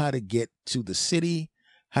 I know how to get to the city,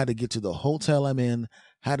 how to get to the hotel I'm in,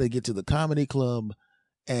 how to get to the comedy club,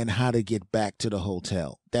 and how to get back to the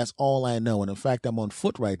hotel. That's all I know. And in fact, I'm on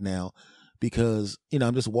foot right now because,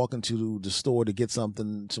 I'm just walking to the store to get some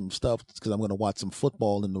stuff because I'm going to watch some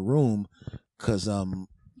football in the room because, it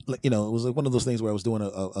was like one of those things where I was doing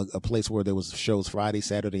a place where there was shows Friday,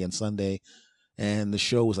 Saturday, and Sunday. And the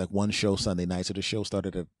show was like one show Sunday night. So the show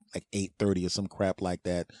started at like 8:30 or some crap like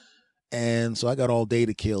that. And so I got all day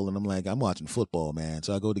to kill. And I'm like, I'm watching football, man.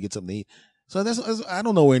 So I go to get something to eat. So I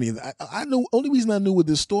don't know anything. I know only reason I knew what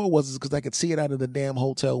this store was is because I could see it out of the damn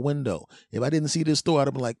hotel window. If I didn't see this store, I'd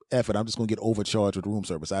have been like, F it, I'm just going to get overcharged with room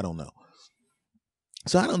service. I don't know.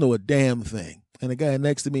 So I don't know a damn thing. And the guy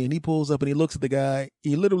next to me, and he pulls up and he looks at the guy.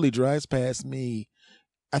 He literally drives past me.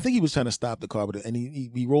 I think he was trying to stop the car, and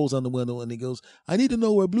he rolls on the window and he goes, "I need to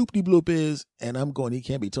know where bloopty bloop is." And I'm going, he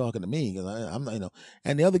can't be talking to me because I'm not,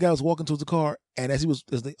 And the other guy was walking towards the car, and as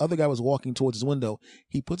the other guy was walking towards his window,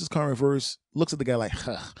 he puts his car in reverse, looks at the guy like,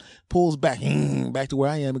 pulls back to where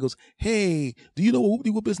I am, and goes, "Hey, do you know what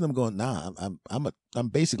whoopty whoop is?" And I'm going, "Nah, I'm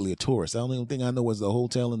basically a tourist. The only thing I know is the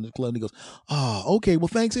hotel and the club." And he goes, "Oh, okay, well,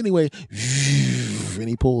 thanks anyway." And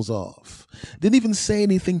he pulls off. Didn't even say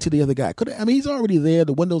anything to the other guy. He's already there.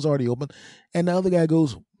 The window's already open. And the other guy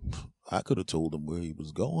goes, "I could have told him where he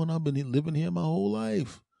was going. I've been living here my whole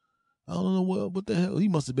life. I don't know what the hell. He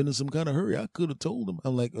must have been in some kind of hurry. I could have told him."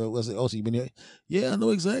 I'm like, "Oh, so you been here?" "Yeah, I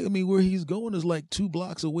know exactly. Where he's going is like 2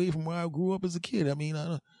 blocks away from where I grew up as a kid.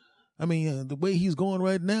 The way he's going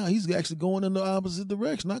right now, he's actually going in the opposite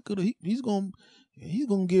direction. I could have. He's going. he's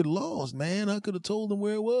gonna get lost, man. I could have told him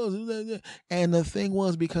where it was. And the thing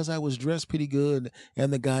was, because I was dressed pretty good,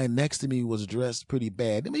 and the guy next to me was dressed pretty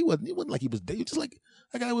bad. I mean, he wasn't like he was. He was just like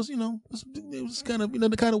that guy was. It was kind of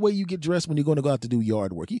the kind of way you get dressed when you're going to go out to do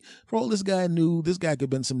yard work. For all this guy knew, this guy could have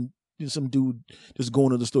been some dude just going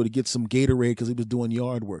to the store to get some Gatorade because he was doing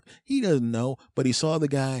yard work. He doesn't know, but he saw the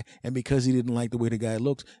guy, and because he didn't like the way the guy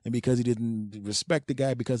looked, and because he didn't respect the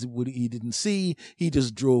guy, because he didn't see, he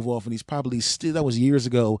just drove off. And he's probably still, that was years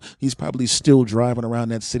ago, he's probably still driving around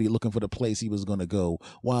that city looking for the place he was going to go.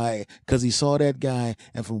 Why? Because he saw that guy,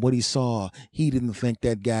 and from what he saw, he didn't think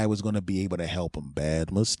that guy was going to be able to help him.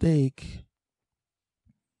 Bad mistake.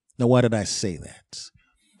 Now, why did I say that?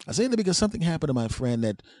 I say that because something happened to my friend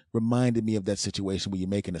that reminded me of that situation where you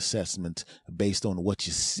make an assessment based on what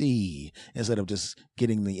you see instead of just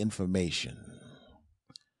getting the information.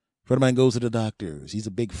 A friend of mine goes to the doctors. He's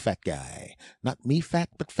a big fat guy. Not me fat,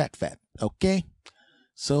 but fat. Okay?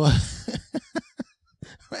 So,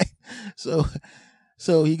 right?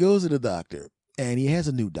 So he goes to the doctor, and he has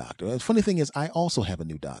a new doctor. The funny thing is, I also have a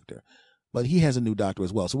new doctor. But he has a new doctor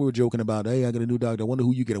as well. So we were joking about, hey, I got a new doctor. I wonder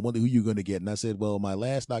who you get. I wonder who you're going to get. And I said, well, my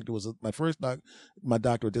last doctor was my first doctor. My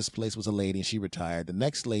doctor at this place was a lady, and she retired. The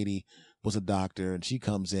next lady was a doctor, and she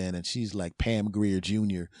comes in, and she's like Pam Grier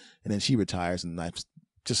Jr., and then she retires, and I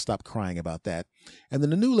just stopped crying about that. And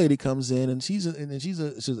then the new lady comes in, and she's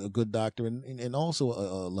a good doctor, and also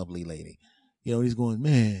a lovely lady. And he's going,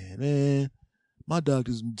 man, my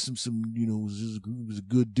doctor's was a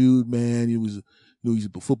good dude, man. He was. He's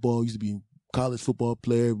a football. Used to be a college football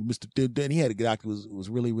player. Mr. Then he had a doctor who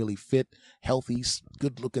was really, really fit, healthy,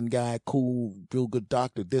 good-looking guy, cool, real good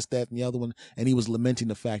doctor. This, that, and the other one. And he was lamenting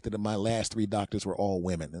the fact that my last 3 doctors were all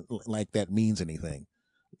women. Like that means anything,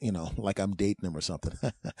 like I'm dating him or something.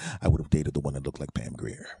 I would have dated the one that looked like Pam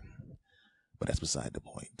Grier, but that's beside the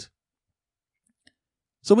point.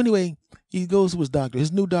 So anyway, he goes to his doctor.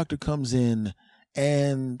 His new doctor comes in,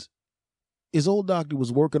 and his old doctor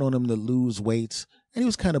was working on him to lose weight, and he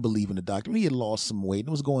was kind of believing the doctor. He had lost some weight, and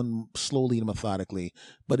it was going slowly and methodically,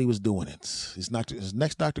 but he was doing it. His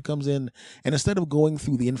next doctor comes in, and instead of going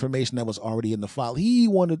through the information that was already in the file, he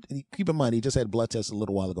wanted, keep in mind, he just had blood tests a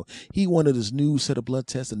little while ago. He wanted his new set of blood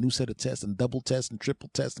tests, a new set of tests, and double tests, and triple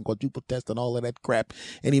tests, and quadruple tests, and all of that crap,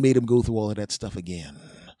 and he made him go through all of that stuff again.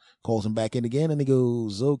 Calls him back in again, and he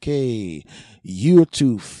goes, okay, you're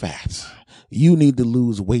too fat. You need to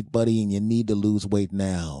lose weight, buddy, and you need to lose weight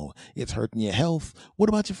now. It's hurting your health. What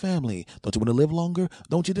about your family? Don't you want to live longer?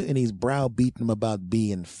 Don't you? And he's browbeating him about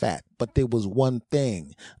being fat. But there was one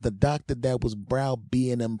thing. The doctor that was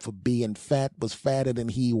browbeating him for being fat was fatter than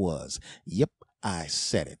he was. Yep. I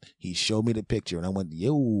said it. He showed me the picture, and I went,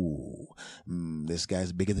 yo, this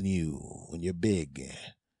guy's bigger than you, and you're big,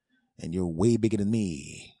 and you're way bigger than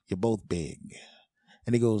me. You're both big.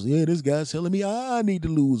 And he goes, yeah, this guy's telling me I need to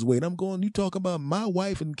lose weight. I'm going, you talk about my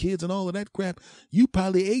wife and kids and all of that crap. You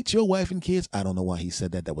probably ate your wife and kids. I don't know why he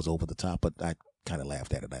said that. That was over the top, but I kind of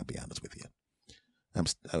laughed at it. I'll be honest with you. I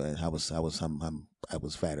was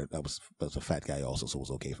fatter. I was a fat guy also, so it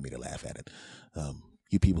was okay for me to laugh at it.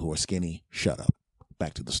 You people who are skinny, shut up.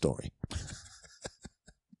 Back to the story.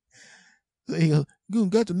 So he goes, you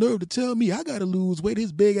got the nerve to tell me I got to lose weight,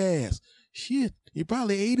 his big ass. Shit, he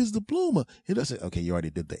probably ate his diploma. And I said, okay, you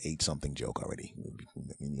already did the ate something joke already.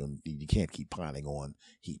 I mean, you can't keep piling on.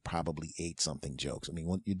 He probably ate something jokes. I mean,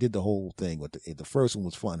 when you did the whole thing with the first one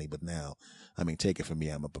was funny, but now, I mean, take it from me.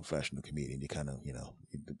 I'm a professional comedian. You kind of,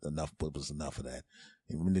 enough was enough of that.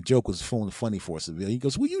 And when the joke was funny for Seville, he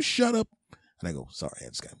goes, will you shut up? And I go, sorry, I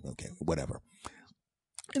just got, okay, whatever.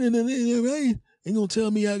 And then, right? Ain't gonna tell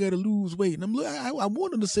me I gotta lose weight. And I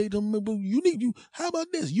wanted to say to him, but how about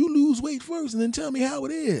this? You lose weight first and then tell me how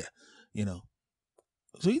it is.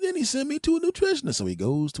 So then he sent me to a nutritionist. So he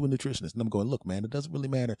goes to a nutritionist. And I'm going, look, man, it doesn't really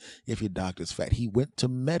matter if your doctor's fat. He went to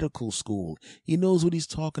medical school. He knows what he's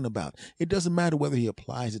talking about. It doesn't matter whether he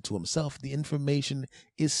applies it to himself. The information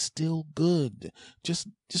is still good. Just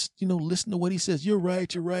listen to what he says. You're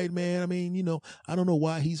right, man. I mean, I don't know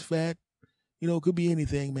why he's fat. It could be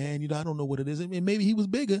anything, man. I don't know what it is. I mean, maybe he was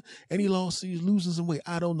bigger and he's losing some weight.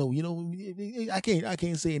 I don't know. I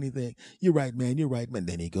can't say anything. You're right, man.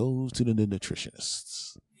 Then he goes to the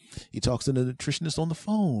nutritionist. He talks to the nutritionist on the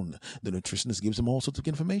phone. The nutritionist gives him all sorts of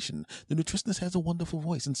information. The nutritionist has a wonderful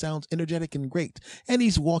voice and sounds energetic and great. And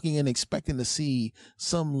he's walking in expecting to see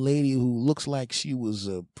some lady who looks like she was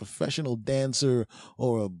a professional dancer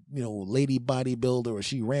or a lady bodybuilder, or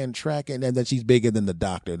she ran track, and then she's bigger than the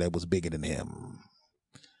doctor that was bigger than him.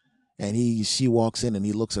 And she walks in and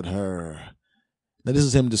he looks at her. Now, this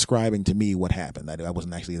is him describing to me what happened. I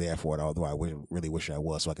wasn't actually there for it, although I really wish I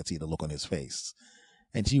was so I could see the look on his face.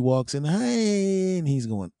 And she walks in, hey, and he's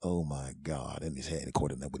going, oh my God, in his head,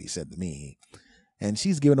 according to what he said to me. And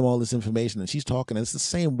she's giving him all this information and she's talking. And it's the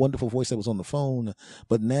same wonderful voice that was on the phone.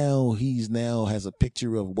 But now now has a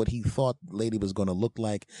picture of what he thought the lady was going to look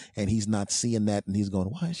like. And he's not seeing that. And he's going,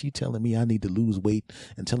 why is she telling me I need to lose weight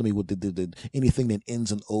and telling me what anything that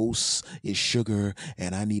ends in os is sugar.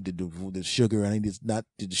 And I need to do the sugar. I need to not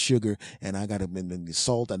do the sugar. And I got to the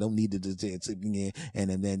salt. I don't need to,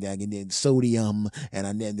 and then I get sodium.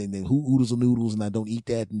 And then oodles of noodles. And I don't eat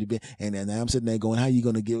that. And I'm sitting there going, how you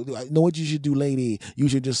going to give? I know what you should do, lady. You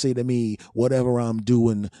should just say to me, whatever I'm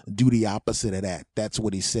doing, do the opposite of that. That's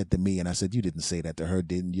what he said to me. And I said, you didn't say that to her,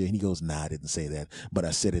 didn't you? And he goes, nah, I didn't say that. But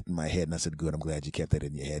I said it in my head. And I said, good, I'm glad you kept that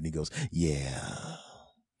in your head. And he goes, yeah.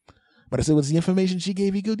 But I said, what's the information she gave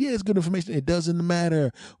you? He goes, yeah, it's good information. It doesn't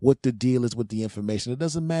matter what the deal is with the information. It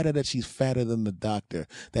doesn't matter that she's fatter than the doctor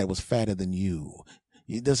that was fatter than you.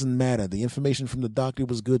 It doesn't matter. The information from the doctor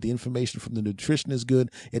was good. The information from the nutrition is good.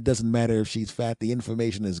 It doesn't matter if she's fat. The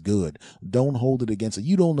information is good. Don't hold it against her.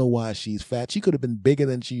 You don't know why she's fat. She could have been bigger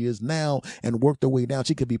than she is now and worked her way down.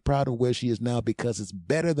 She could be proud of where she is now because it's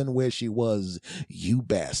better than where she was, you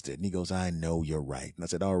bastard. And he goes, I know you're right. And I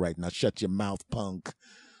said, all right, now shut your mouth, punk.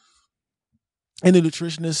 And the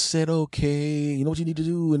nutritionist said, okay, you know what you need to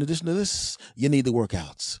do in addition to this? You need the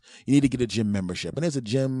workouts. You need to get a gym membership. And as a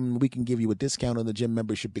gym, we can give you a discount on the gym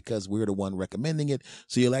membership because we're the one recommending it.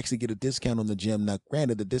 So you'll actually get a discount on the gym. Now,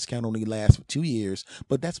 granted, the discount only lasts for 2 years,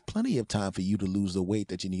 but that's plenty of time for you to lose the weight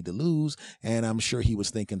that you need to lose. And I'm sure he was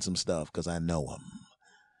thinking some stuff because I know him.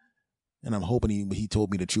 And I'm hoping he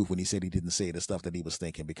told me the truth when he said he didn't say the stuff that he was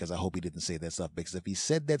thinking, because I hope he didn't say that stuff, because if he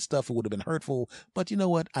said that stuff, it would have been hurtful. But you know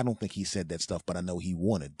what? I don't think he said that stuff, but I know he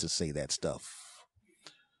wanted to say that stuff.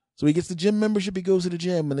 So he gets the gym membership. He goes to the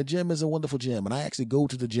gym, and the gym is a wonderful gym. And I actually go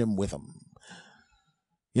to the gym with him,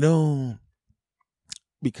 you know,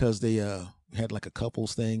 because they had like a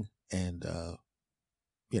couples thing. And,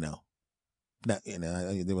 they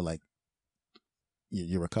were like,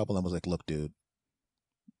 you're a couple. I was like, look, dude.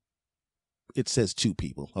 It says 2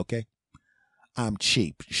 people, okay? I'm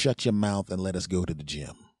cheap. Shut your mouth and let us go to the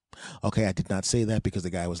gym. Okay, I did not say that because the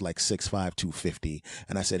guy was like 6'5", 250.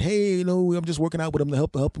 And I said, hey, I'm just working out with him to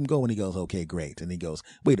help him go. And he goes, okay, great. And he goes,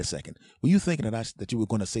 wait a second. Were you thinking that you were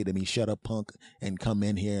going to say to me, shut up, punk, and come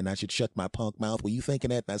in here and I should shut my punk mouth? Were you thinking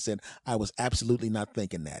that? And I said, I was absolutely not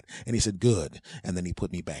thinking that. And he said, good. And then he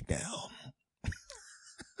put me back down.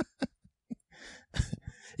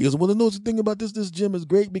 He goes, well, the thing about this gym is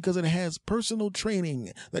great because it has personal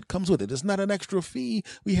training that comes with it. It's not an extra fee.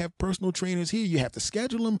 We have personal trainers here. You have to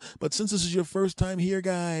schedule them. But since this is your first time here,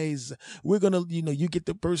 guys, we're going to, you get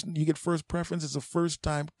you get first preference as a first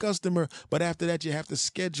time customer. But after that, you have to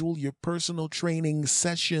schedule your personal training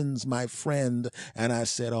sessions, my friend. And I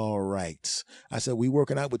said, all right. I said, we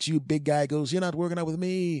working out with you? Big guy goes, you're not working out with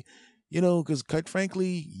me. Because quite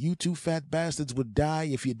frankly, you 2 fat bastards would die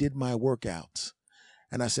if you did my workouts.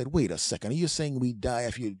 And I said, wait a second. Are you saying we die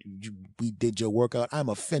if we did your workout? I'm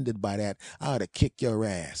offended by that. I ought to kick your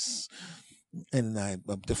ass. And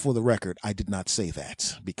for the record, I did not say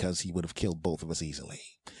that because he would have killed both of us easily.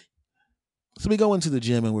 So we go into the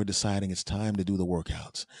gym and we're deciding it's time to do the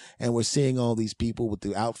workouts. And we're seeing all these people with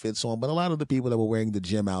the outfits on, but a lot of the people that were wearing the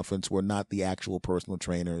gym outfits were not the actual personal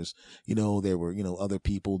trainers. There were, other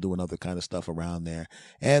people doing other kind of stuff around there.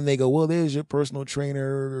 And they go, well, there's your personal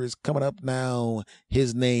trainer is coming up now.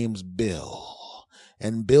 His name's Bill.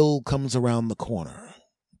 And Bill comes around the corner.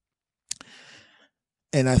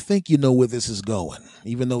 And I think you know where this is going.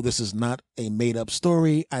 Even though this is not a made-up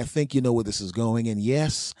story, I think you know where this is going. And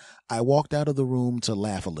yes, I walked out of the room to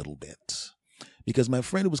laugh a little bit. Because my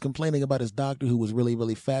friend who was complaining about his doctor who was really,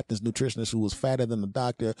 really fat, and his nutritionist who was fatter than the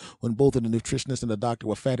doctor, when both of the nutritionist and the doctor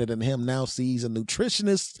were fatter than him, now sees a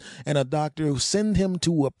nutritionist and a doctor who send him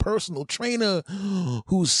to a personal trainer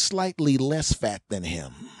who's slightly less fat than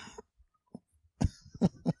him.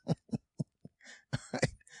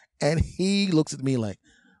 And he looks at me like,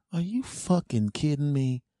 are you fucking kidding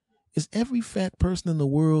me? Is every fat person in the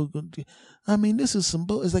world going to, this is some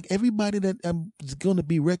bull. It's like everybody that is going to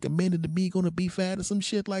be recommended to me going to be fat or some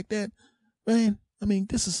shit like that, man.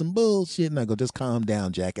 This is some bullshit. And I go, just calm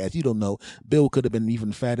down, jackass. You don't know. Bill could have been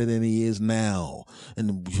even fatter than he is now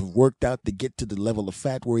and worked out to get to the level of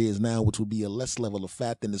fat where he is now, which would be a less level of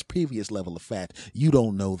fat than his previous level of fat. You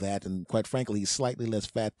don't know that. And quite frankly, he's slightly less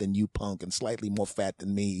fat than you, punk, and slightly more fat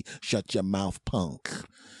than me. Shut your mouth, punk.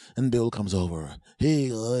 And Bill comes over. Hey,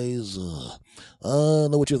 guys, I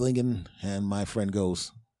know what you're thinking. And my friend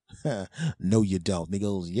goes, No, you don't. And he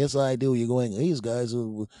goes, yes, I do. You're going, these guys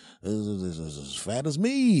are as fat as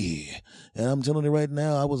me. And I'm telling you right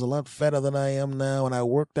now, I was a lot fatter than I am now. And I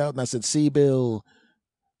worked out and I said, see, Bill,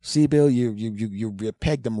 you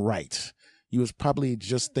pegged him right. You was probably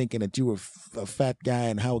just thinking that you were a fat guy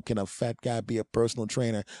and how can a fat guy be a personal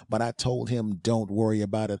trainer? But I told him, don't worry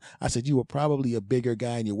about it. I said, you were probably a bigger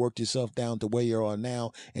guy and you worked yourself down to where you are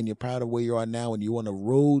now and you're proud of where you are now and you're on the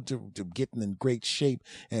road to getting in great shape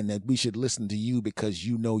and that we should listen to you because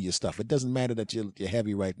you know your stuff. It doesn't matter that you're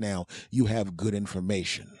heavy right now. You have good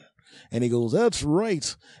information. And he goes, that's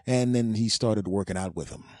right. And then he started working out with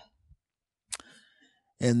him.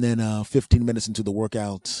 And then 15 minutes into the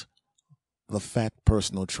workout, the fat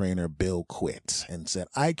personal trainer, Bill, quit and said,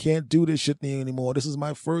 I can't do this shit anymore. This is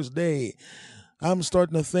my first day. I'm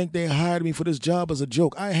starting to think they hired me for this job as a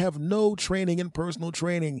joke. I have no training in personal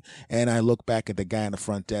training. And I look back at the guy in the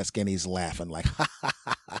front desk and he's laughing like, ha, ha,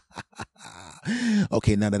 ha, ha, ha.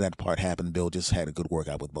 Okay, none of that part happened. Bill just had a good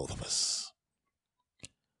workout with both of us.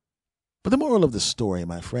 But the moral of the story,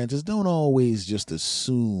 my friends, is don't always just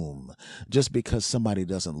assume just because somebody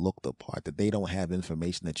doesn't look the part that they don't have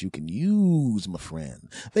information that you can use, my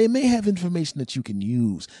friend. They may have information that you can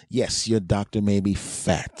use. Yes, your doctor may be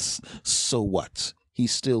fat. So what? He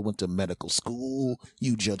still went to medical school,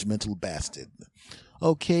 you judgmental bastard.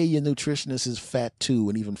 Okay, your nutritionist is fat too,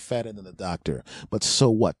 and even fatter than the doctor. But so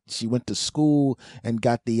what? She went to school and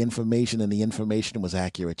got the information, and the information was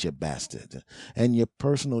accurate, you bastard. And your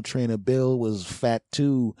personal trainer, Bill, was fat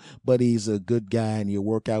too, but he's a good guy, and you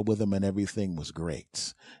work out with him, and everything was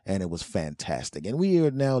great. And it was fantastic. And we are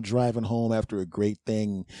now driving home after a great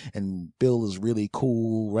thing, and Bill is really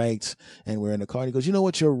cool, right? And we're in the car, and he goes, you know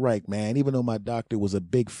what, you're right, man. Even though my doctor was a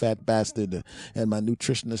big fat bastard, and my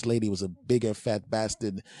nutritionist lady was a bigger fat bastard,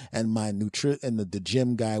 and my the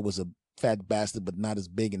gym guy was a fat bastard, but not as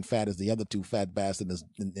big and fat as the other two fat bastards,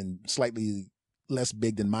 and slightly less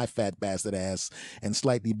big than my fat bastard ass, and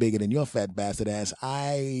slightly bigger than your fat bastard ass.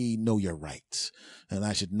 I know you're right, and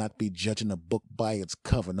I should not be judging a book by its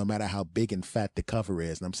cover, no matter how big and fat the cover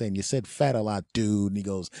is. And I'm saying, you said fat a lot, dude. And he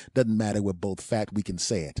goes, doesn't matter. We're both fat. We can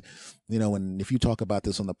say it. You know, and if you talk about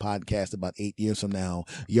this on the podcast about 8 years from now,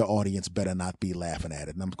 your audience better not be laughing at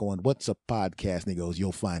it. And I'm going, what's a podcast? And he goes,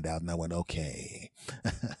 you'll find out. And I went, okay.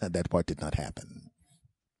 That part did not happen.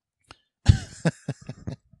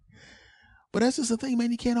 But that's just the thing,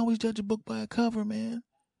 man. You can't always judge a book by a cover, man.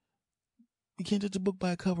 You can't judge a book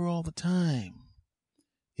by a cover all the time.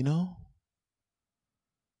 You know?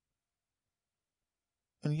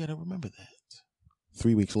 And you got to remember that.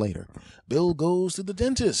 3 weeks later, Bill goes to the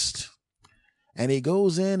dentist. And he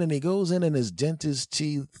goes in and his dentist's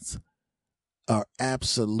teeth are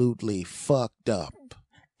absolutely fucked up.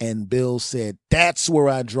 And Bill said, that's where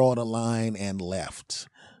I draw the line, and left.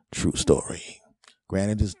 True story.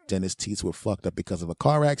 Granted, his dentist's teeth were fucked up because of a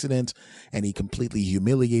car accident, and he completely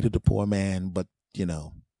humiliated the poor man, but, you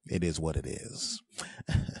know, it is what it is.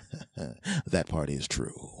 That part is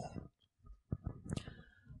true.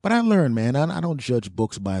 But I learned, man, I don't judge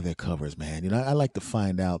books by their covers, man. You know, I like to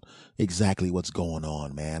find out exactly what's going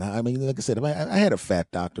on, man. I mean, like I said, I had a fat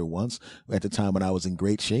doctor once at the time when I was in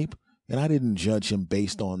great shape, and I didn't judge him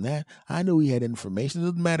based on that. I knew he had information. It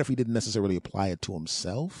doesn't matter if he didn't necessarily apply it to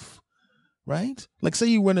himself. Right? Like, say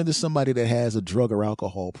you run into somebody that has a drug or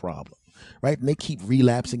alcohol problem, right? And they keep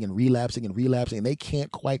relapsing and relapsing and relapsing, and they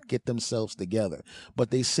can't quite get themselves together. But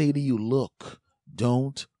they say to you, look,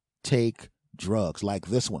 don't take drugs like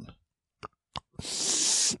this one.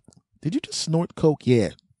 Did you just snort coke? Yeah.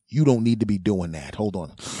 You don't need to be doing that. Hold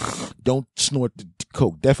on. Don't snort the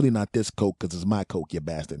coke. Definitely not this coke because it's my coke, you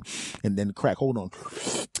bastard. And then crack. Hold on.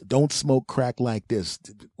 Don't smoke crack like this.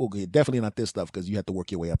 Okay, definitely not this stuff because you have to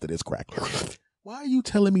work your way up to this crack. Why are you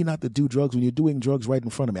telling me not to do drugs when you're doing drugs right in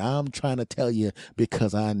front of me? I'm trying to tell you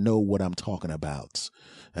because I know what I'm talking about.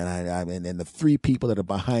 And and the three people that are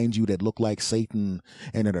behind you that look like Satan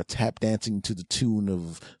and that are tap dancing to the tune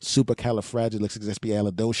of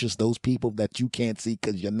supercalifragilisticexpialidocious, those people that you can't see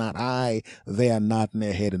because you're not high, they are nodding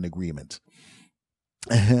their head in agreement.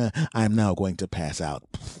 I'm now going to pass out.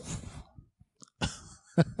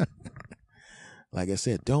 Like I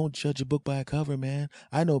said, don't judge a book by a cover, man.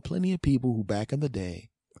 I know plenty of people who back in the day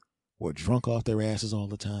were drunk off their asses all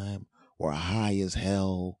the time, were high as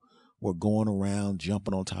hell, were going around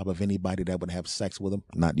jumping on top of anybody that would have sex with them,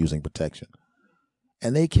 not using protection.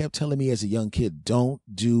 And they kept telling me as a young kid, don't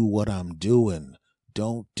do what I'm doing.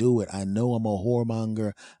 Don't do it. I know I'm a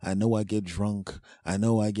whoremonger. I know I get drunk. I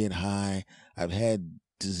know I get high. I've had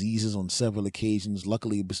diseases on several occasions.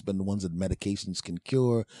 Luckily, it's been the ones that medications can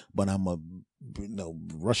cure, but I'm a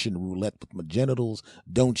Russian roulette with my genitals.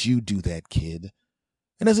 Don't you do that, kid.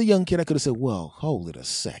 And as a young kid, I could have said, well, hold it a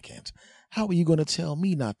second. How are you going to tell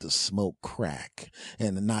me not to smoke crack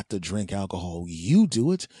and not to drink alcohol? You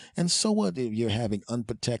do it. And so what if you're having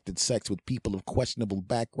unprotected sex with people of questionable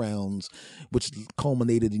backgrounds, which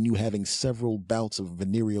culminated in you having several bouts of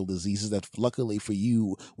venereal diseases that luckily for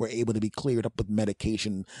you were able to be cleared up with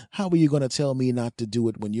medication? How are you going to tell me not to do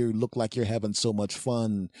it when you look like you're having so much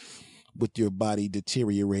fun with your body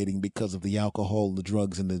deteriorating because of the alcohol, the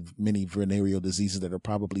drugs, and the many venereal diseases that are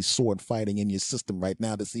probably sword fighting in your system right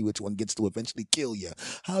now to see which one gets to eventually kill you?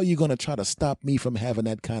 How are you going to try to stop me from having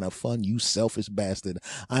that kind of fun, you selfish bastard?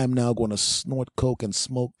 I am now going to snort coke and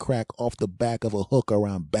smoke crack off the back of a hooker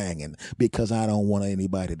I'm banging because I don't want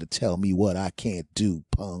anybody to tell me what I can't do,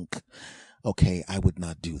 punk. Okay, I would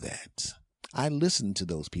not do that. I listened to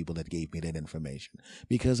those people that gave me that information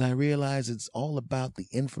because I realize it's all about the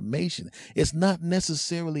information. It's not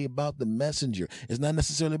necessarily about the messenger. It's not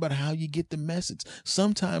necessarily about how you get the message.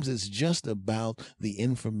 Sometimes it's just about the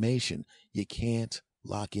information. You can't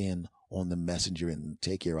lock in on the messenger and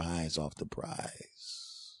take your eyes off the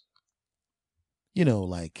prize.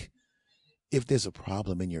 Like if there's a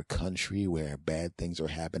problem in your country where bad things are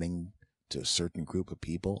happening to a certain group of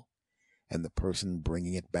people, and the person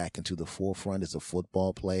bringing it back into the forefront is a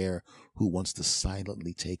football player who wants to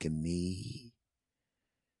silently take a knee.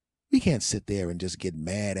 We can't sit there and just get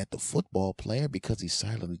mad at the football player because he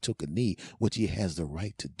silently took a knee, which he has the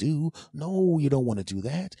right to do. No, you don't want to do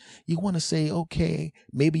that. You want to say, okay,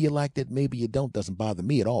 maybe you like that, maybe you don't. Doesn't bother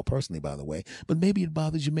me at all personally, by the way. But maybe it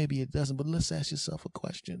bothers you, maybe it doesn't. But let's ask yourself a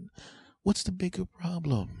question. What's the bigger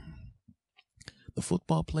problem? The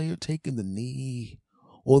football player taking the knee,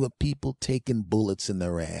 or the people taking bullets in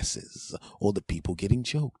their asses, or the people getting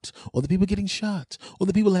choked, or the people getting shot, or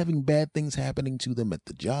the people having bad things happening to them at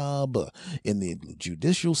the job, in the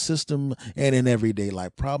judicial system, and in everyday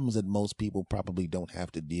life, problems that most people probably don't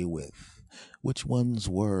have to deal with? Which one's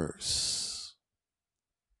worse?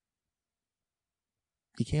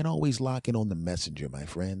 You can't always lock in on the messenger, my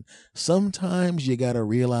friend. Sometimes you got to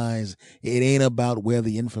realize it ain't about where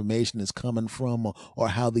the information is coming from, or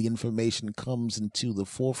how the information comes into the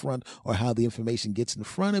forefront, or how the information gets in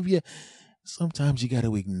front of you. Sometimes you got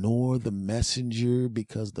to ignore the messenger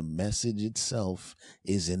because the message itself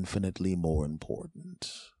is infinitely more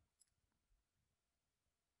important.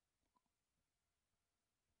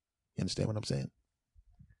 You understand what I'm saying?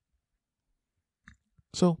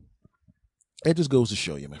 So, it just goes to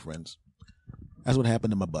show you, my friends. That's what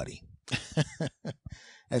happened to my buddy.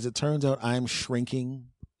 As it turns out, I'm shrinking.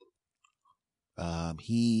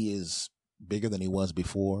 He is bigger than he was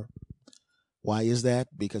before. Why is that?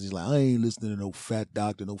 Because he's like, I ain't listening to no fat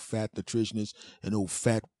doctor, no fat nutritionist, and no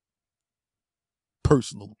fat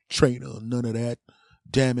personal trainer, none of that.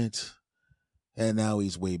 Damn it. And now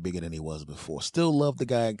he's way bigger than he was before. Still love the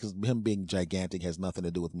guy because him being gigantic has nothing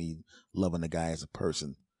to do with me loving the guy as a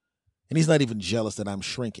person. And he's not even jealous that I'm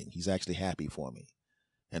shrinking. He's actually happy for me.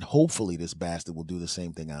 And hopefully this bastard will do the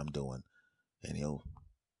same thing I'm doing. And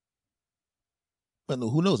but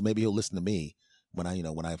who knows? Maybe he'll listen to me when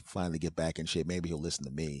I finally get back in shape. Maybe he'll listen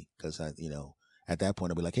to me because at that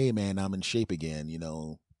point I'll be like, hey man, I'm in shape again,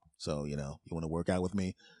 So, you want to work out with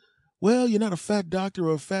me? Well, you're not a fat doctor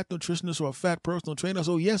or a fat nutritionist or a fat personal trainer,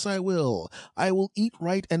 so yes, I will. I will eat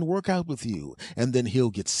right and work out with you. And then he'll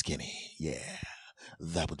get skinny. Yeah.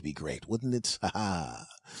 That would be great, wouldn't it?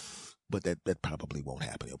 But that probably won't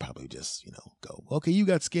happen. He'll probably just, go, okay, you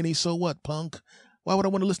got skinny, so what, punk? Why would I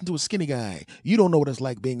want to listen to a skinny guy? You don't know what it's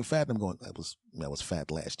like being fat. And I'm going, that was fat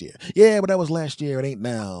last year. Yeah, but that was last year. It ain't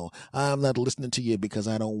now. I'm not listening to you because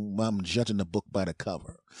I'm judging the book by the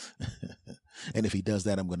cover. And if he does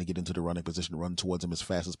that, I'm going to get into the running position, run towards him as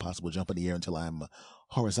fast as possible, jump in the air until I'm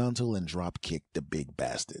horizontal and drop kick the big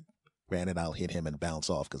bastard. Granted, I'll hit him and bounce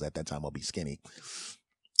off because at that time I'll be skinny.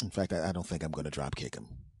 In fact, I don't think I'm going to drop kick him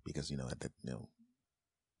because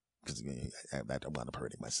because I wound up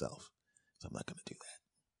hurting myself, so I'm not going to do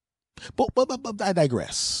that. But I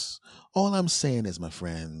digress. All I'm saying is, my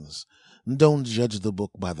friends, don't judge the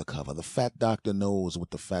book by the cover. The fat doctor knows what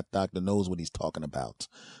he's talking about.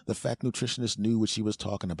 The fat nutritionist knew what she was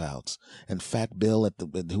talking about. And Fat Bill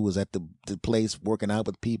who was at the place working out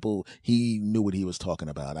with people, he knew what he was talking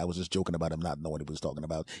about. I was just joking about him not knowing what he was talking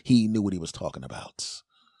about. He knew what he was talking about.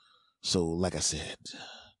 So, like I said,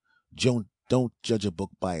 don't judge a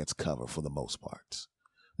book by its cover for the most part.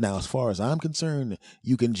 Now, as far as I'm concerned,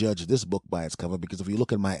 you can judge this book by its cover because if you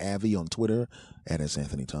look at my Avi on Twitter,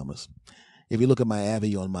 @Anthony Thomas, If you look at my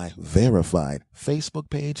Avi on my verified Facebook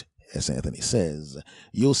page, as Anthony says,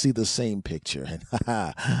 you'll see the same picture. And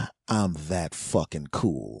I'm that fucking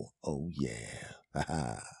cool. Oh,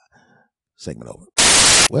 yeah. Segment over.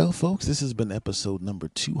 Well, folks, this has been episode number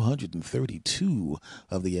 232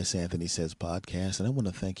 of the Yes Anthony Says podcast. And I want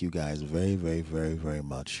to thank you guys very, very, very, very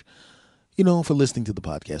much, for listening to the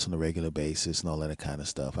podcast on a regular basis and all that kind of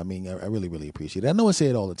stuff. I mean, I really, really appreciate it. I know I say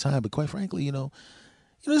it all the time, but quite frankly,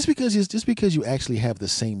 just because you actually have the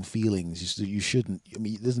same feelings, you shouldn't. I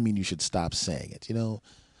mean, it doesn't mean you should stop saying it.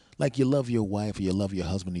 Like you love your wife or you love your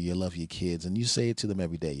husband or you love your kids, and you say it to them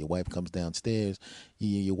every day. Your wife comes downstairs,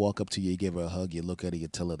 you walk up to you, you give her a hug, you look at her, you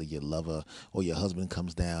tell her that you love her, or your husband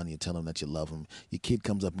comes down, you tell him that you love him. Your kid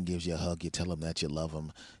comes up and gives you a hug, you tell him that you love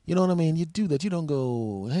him. You know what I mean? You do that. You don't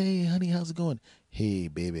go, hey, honey, how's it going? Hey,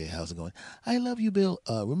 baby, how's it going? I love you, Bill.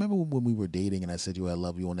 Remember when we were dating and I said, I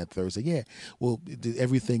love you on that Thursday? Yeah. Well,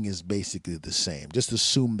 everything is basically the same. Just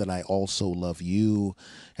assume that I also love you,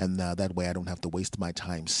 and that way I don't have to waste my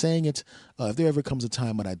time saying it. If there ever comes a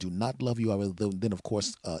time when I do not love you, I will then, of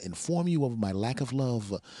course, inform you of my lack of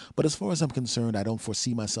love. But as far as I'm concerned, I don't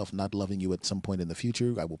foresee myself not loving you at some point in the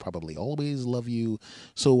future. I will probably always love you.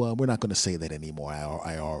 So we're not going to say that anymore.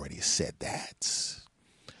 I already said that.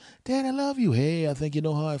 Dad, I love you. Hey, I think you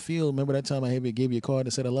know how I feel. Remember that time I gave you a card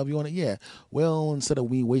and said I love you on it? Yeah. Well, instead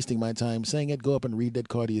of me wasting my time saying it, go up and read that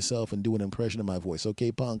card to yourself and do an impression of my voice.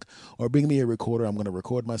 Okay, punk? Or bring me a recorder. I'm going to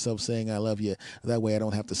record myself saying I love you. That way I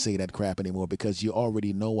don't have to say that crap anymore because you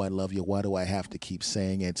already know I love you. Why do I have to keep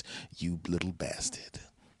saying it, you little bastard?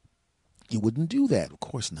 You wouldn't do that. Of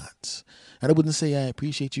course not. And I wouldn't say I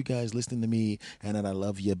appreciate you guys listening to me and that I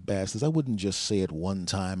love you bastards. I wouldn't just say it one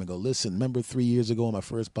time and go, listen, remember 3 years ago on my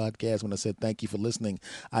first podcast when I said thank you for listening?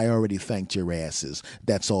 I already thanked your asses.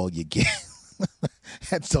 That's all you get.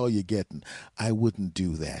 That's all you're getting. I wouldn't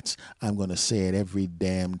do that. I'm going to say it every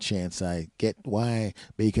damn chance I get. Why?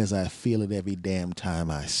 Because I feel it every damn time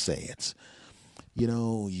I say it.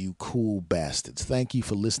 You cool bastards. Thank you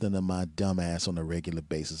for listening to my dumb ass on a regular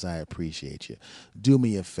basis. I appreciate you. Do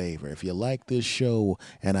me a favor. If you like this show,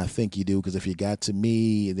 and I think you do, because if you got to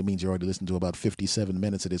me, that means you already listened to about 57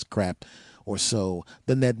 minutes of this crap or so,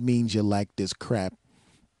 then that means you like this crap.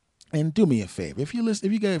 And do me a favor, if you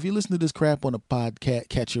listen to this crap on a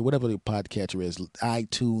podcatcher, whatever the podcatcher is,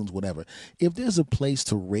 iTunes, whatever. If there's a place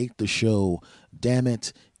to rate the show, damn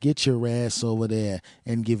it, get your ass over there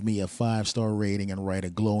and give me a 5-star rating and write a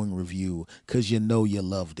glowing review, 'cause you know you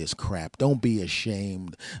love this crap. Don't be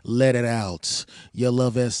ashamed. Let it out. You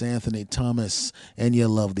love S. Anthony Thomas and you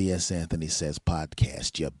love the S. Anthony Says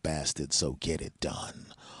podcast, you bastard. So get it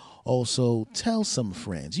done. Also, tell some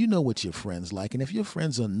friends. You know what your friends like. And if your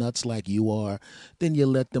friends are nuts like you are, then you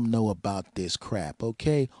let them know about this crap,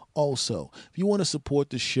 okay? Also, if you want to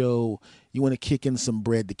support the show, you want to kick in some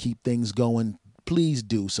bread to keep things going, please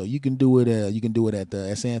do so. You can do it at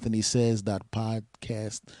the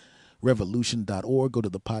santhonysays.podcastrevolution.org. Go to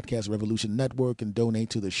the Podcast Revolution Network and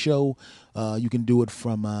donate to the show. You can do it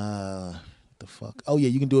from what the fuck? Oh yeah,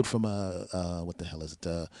 you can do it from what the hell is it?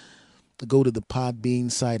 Go to the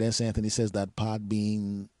Podbean site,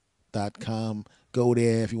 santhonysays.podbean.com. Go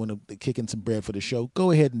there if you want to kick in some bread for the show.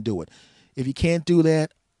 Go ahead and do it. If you can't do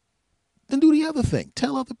that, then do the other thing.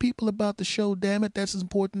 Tell other people about the show, damn it. That's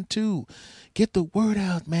important too. Get the word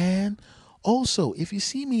out, man. Also, if you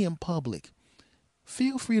see me in public,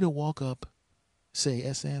 feel free to walk up, say,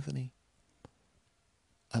 S. Anthony,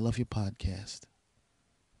 I love your podcast,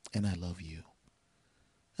 and I love you.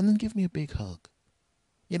 And then give me a big hug.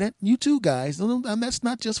 You too, guys. And that's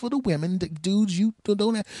not just for the women. The dudes, you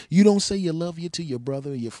don't say you love you to your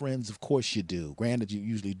brother or your friends. Of course you do. Granted, you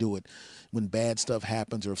usually do it when bad stuff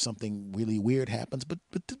happens or if something really weird happens. But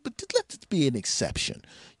let this be an exception.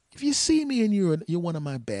 If you see me and you're one of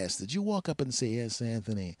my bastards, you walk up and say, yes,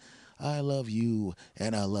 Anthony, I love you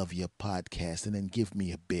and I love your podcast, and then give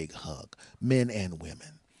me a big hug. Men and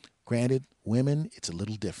women. Granted, women, it's a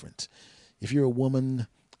little different. If you're a woman,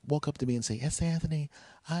 walk up to me and say, yes, Anthony,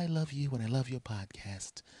 I love you and I love your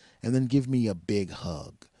podcast. And then give me a big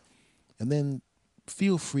hug. And then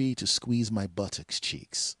feel free to squeeze my buttocks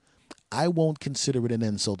cheeks. I won't consider it an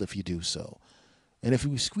insult if you do so. And if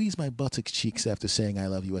you squeeze my buttocks cheeks after saying I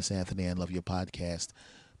love you, S. Anthony, and love your podcast,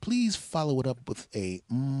 please follow it up with a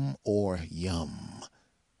or yum.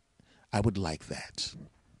 I would like that.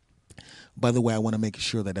 By the way, I want to make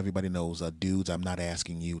sure that everybody knows, dudes, I'm not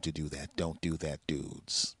asking you to do that. Don't do that,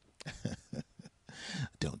 dudes.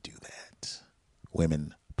 Don't do that.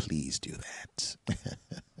 Women, please do that.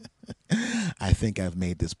 I think I've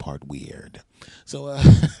made this part weird. So,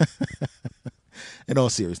 In all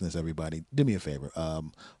seriousness, everybody, do me a favor.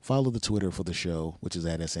 Follow the Twitter for the show, which is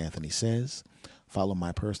at S. Anthony Says. Follow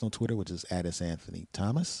my personal Twitter, which is at S. Anthony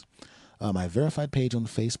Thomas. My verified page on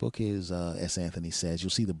Facebook is S. Anthony Says.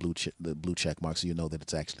 You'll see the blue check mark, so you know that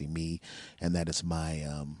it's actually me, and that is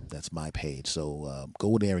that's my page. So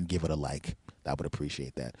go there and give it a like. I would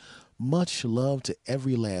appreciate that. Much love to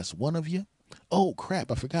every last one of you. Oh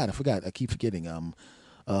crap! I forgot. I keep forgetting.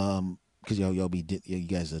 Because you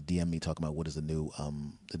guys DM me talking about what is the new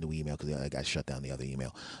email, because I got shut down the other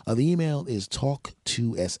email. The email is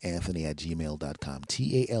talktosanthony@gmail.com.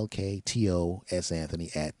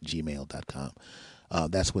 talktosanthony@gmail.com.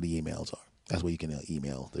 That's where the emails are. That's where you can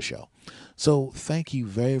email the show. So thank you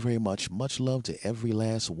very, very much. Much love to every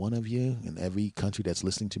last one of you in every country that's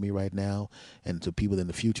listening to me right now, and to people in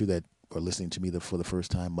the future that are listening to me for the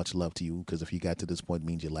first time. Much love to you, because if you got to this point, it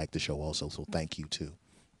means you like the show also. So thank you too.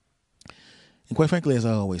 And quite frankly, as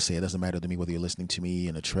I always say, it doesn't matter to me whether you're listening to me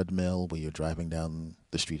in a treadmill, whether you're driving down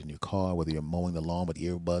the street in your car, whether you're mowing the lawn with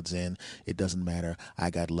earbuds in. It doesn't matter.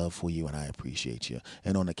 I got love for you, and I appreciate you.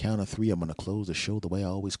 And on the count of 3, I'm going to close the show the way I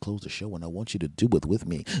always close the show, and I want you to do it with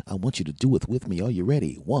me. I want you to do it with me. Are you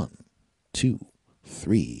ready? 1, 2,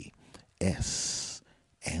 3. S.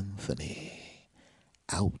 Anthony.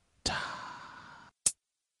 Out.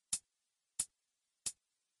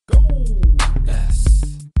 Go! S.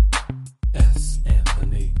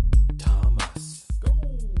 Anthony Thomas. Go!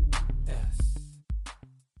 S.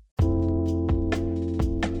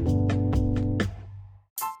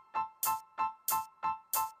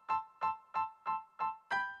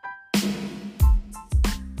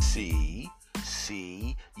 See,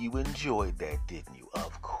 you enjoyed that, didn't you?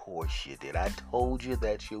 Of course you did. I told you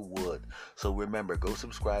that you would. So remember, go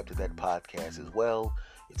subscribe to that podcast as well.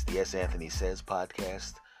 It's the S. Anthony Says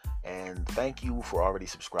podcast. And thank you for already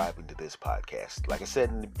subscribing to this podcast. Like I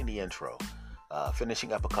said in the intro,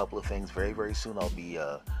 finishing up a couple of things very, very soon. I'll be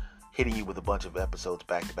hitting you with a bunch of episodes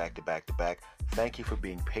back to back to back to back. Thank you for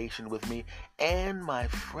being patient with me. And my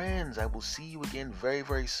friends, I will see you again very,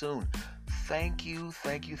 very soon. Thank you.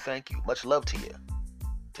 Much love to you.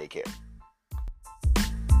 Take care.